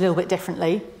doing things a little bit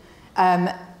differently.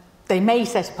 They may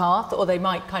set a path, or they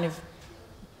might kind of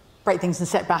break things and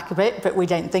set back a bit, but we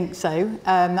don't think so.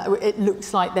 It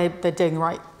looks like they're doing the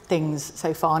right things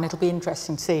so far, and it'll be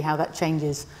interesting to see how that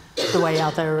changes the way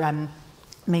other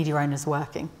media owners are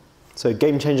working. So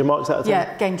game changer marks out of 10?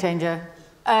 Yeah, game changer.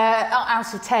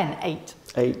 Out of 10, 8.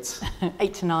 8.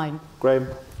 8 to 9. Graham?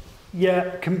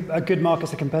 Yeah, a good mark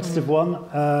is a competitive one.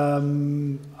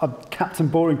 I'm Captain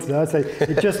Boring today. I'd say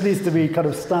it just needs to be kind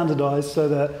of standardised so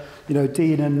that, you know,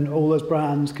 Dean and all those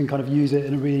brands can kind of use it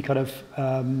in a really kind of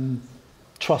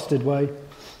trusted way.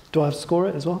 Do I have to score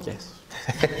it as well? Yes.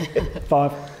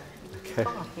 5. Okay.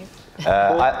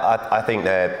 I think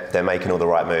they're making all the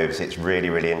right moves. It's really,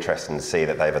 really interesting to see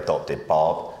that they've adopted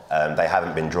Barb They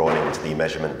haven't been drawn into the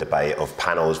measurement debate of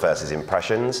panels versus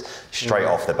impressions. Straight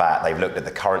off the bat, they've looked at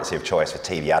the currency of choice for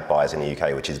TV ad buyers in the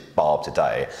UK, which is Barb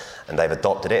today, and they've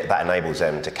adopted it. That enables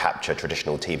them to capture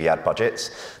traditional TV ad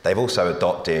budgets. They've also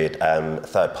adopted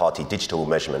third-party digital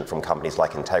measurement from companies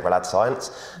like Integral Ad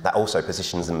Science. That also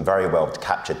positions them very well to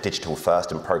capture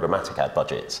digital-first and programmatic ad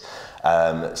budgets.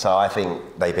 So I think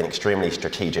they've been extremely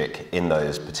strategic in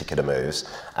those particular moves,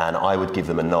 and I would give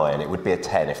them a 9. It would be a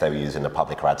 10 if they were using a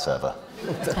public ad server.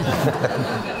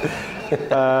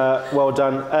 Well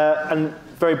done. And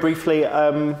very briefly,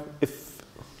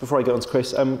 before I go on to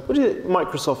Chris, what do you think,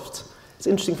 Microsoft? It's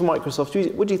interesting for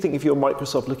Microsoft. What do you think if you're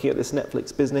Microsoft looking at this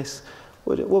Netflix business?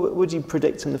 What would you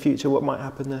predict in the future? What might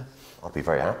happen there? I'd be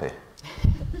very happy.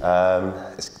 It's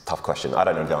a tough question. I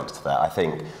don't know the answer to that. I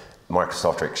think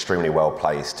Microsoft are extremely well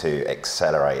placed to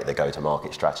accelerate the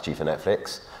go-to-market strategy for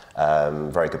Netflix.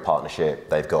 Very good partnership.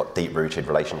 They've got deep-rooted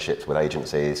relationships with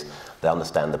agencies. They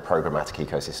understand the programmatic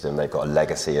ecosystem. They've got a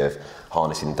legacy of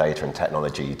harnessing data and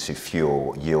technology to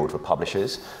fuel yield for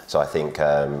publishers. So I think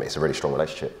it's a really strong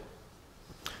relationship.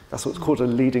 That's what's called a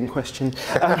leading question.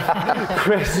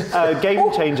 Chris,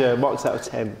 game changer, marks out of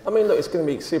 10. I mean, look, it's going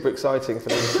to be super exciting for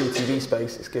the CTV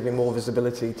space. It's giving more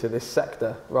visibility to this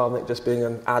sector rather than it just being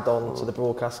an add-on to the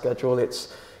broadcast schedule.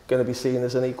 It's going to be seen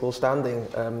as an equal standing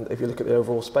if you look at the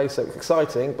overall space. So it's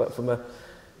exciting, but from a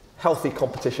healthy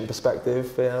competition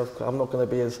perspective, you know, I'm not going to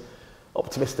be as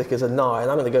optimistic as a 9.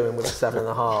 I'm going to go in with a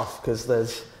 7.5 because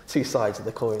there's two sides of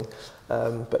the coin.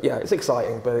 But yeah, it's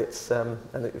exciting, but it's and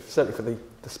it's certainly for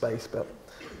the space, but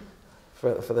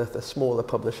for the smaller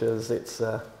publishers, it's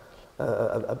a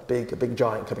big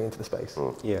giant coming into the space.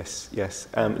 Yes.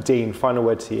 Dean, final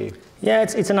word to you. Yeah,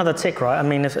 it's another tick, right? I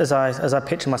mean, as I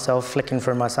picture myself flicking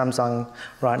through my Samsung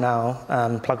right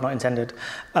now, plug not intended,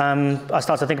 I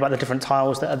start to think about the different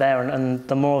tiles that are there, and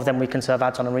the more of them we can serve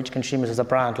ads on and reach consumers as a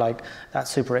brand, like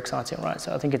that's super exciting, right?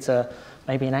 So I think it's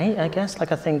maybe an 8, I guess.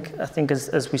 Like I think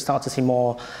as we start to see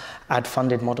more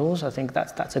ad-funded models, I think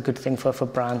that's a good thing for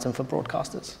brands and for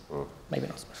broadcasters. Maybe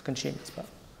not so much for consumers, but.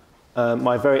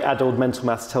 My very adult mental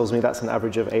maths tells me that's an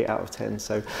average of 8 out of 10.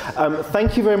 So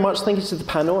thank you very much. Thank you to the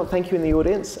panel, and thank you in the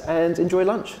audience, and enjoy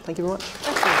lunch. Thank you very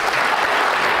much.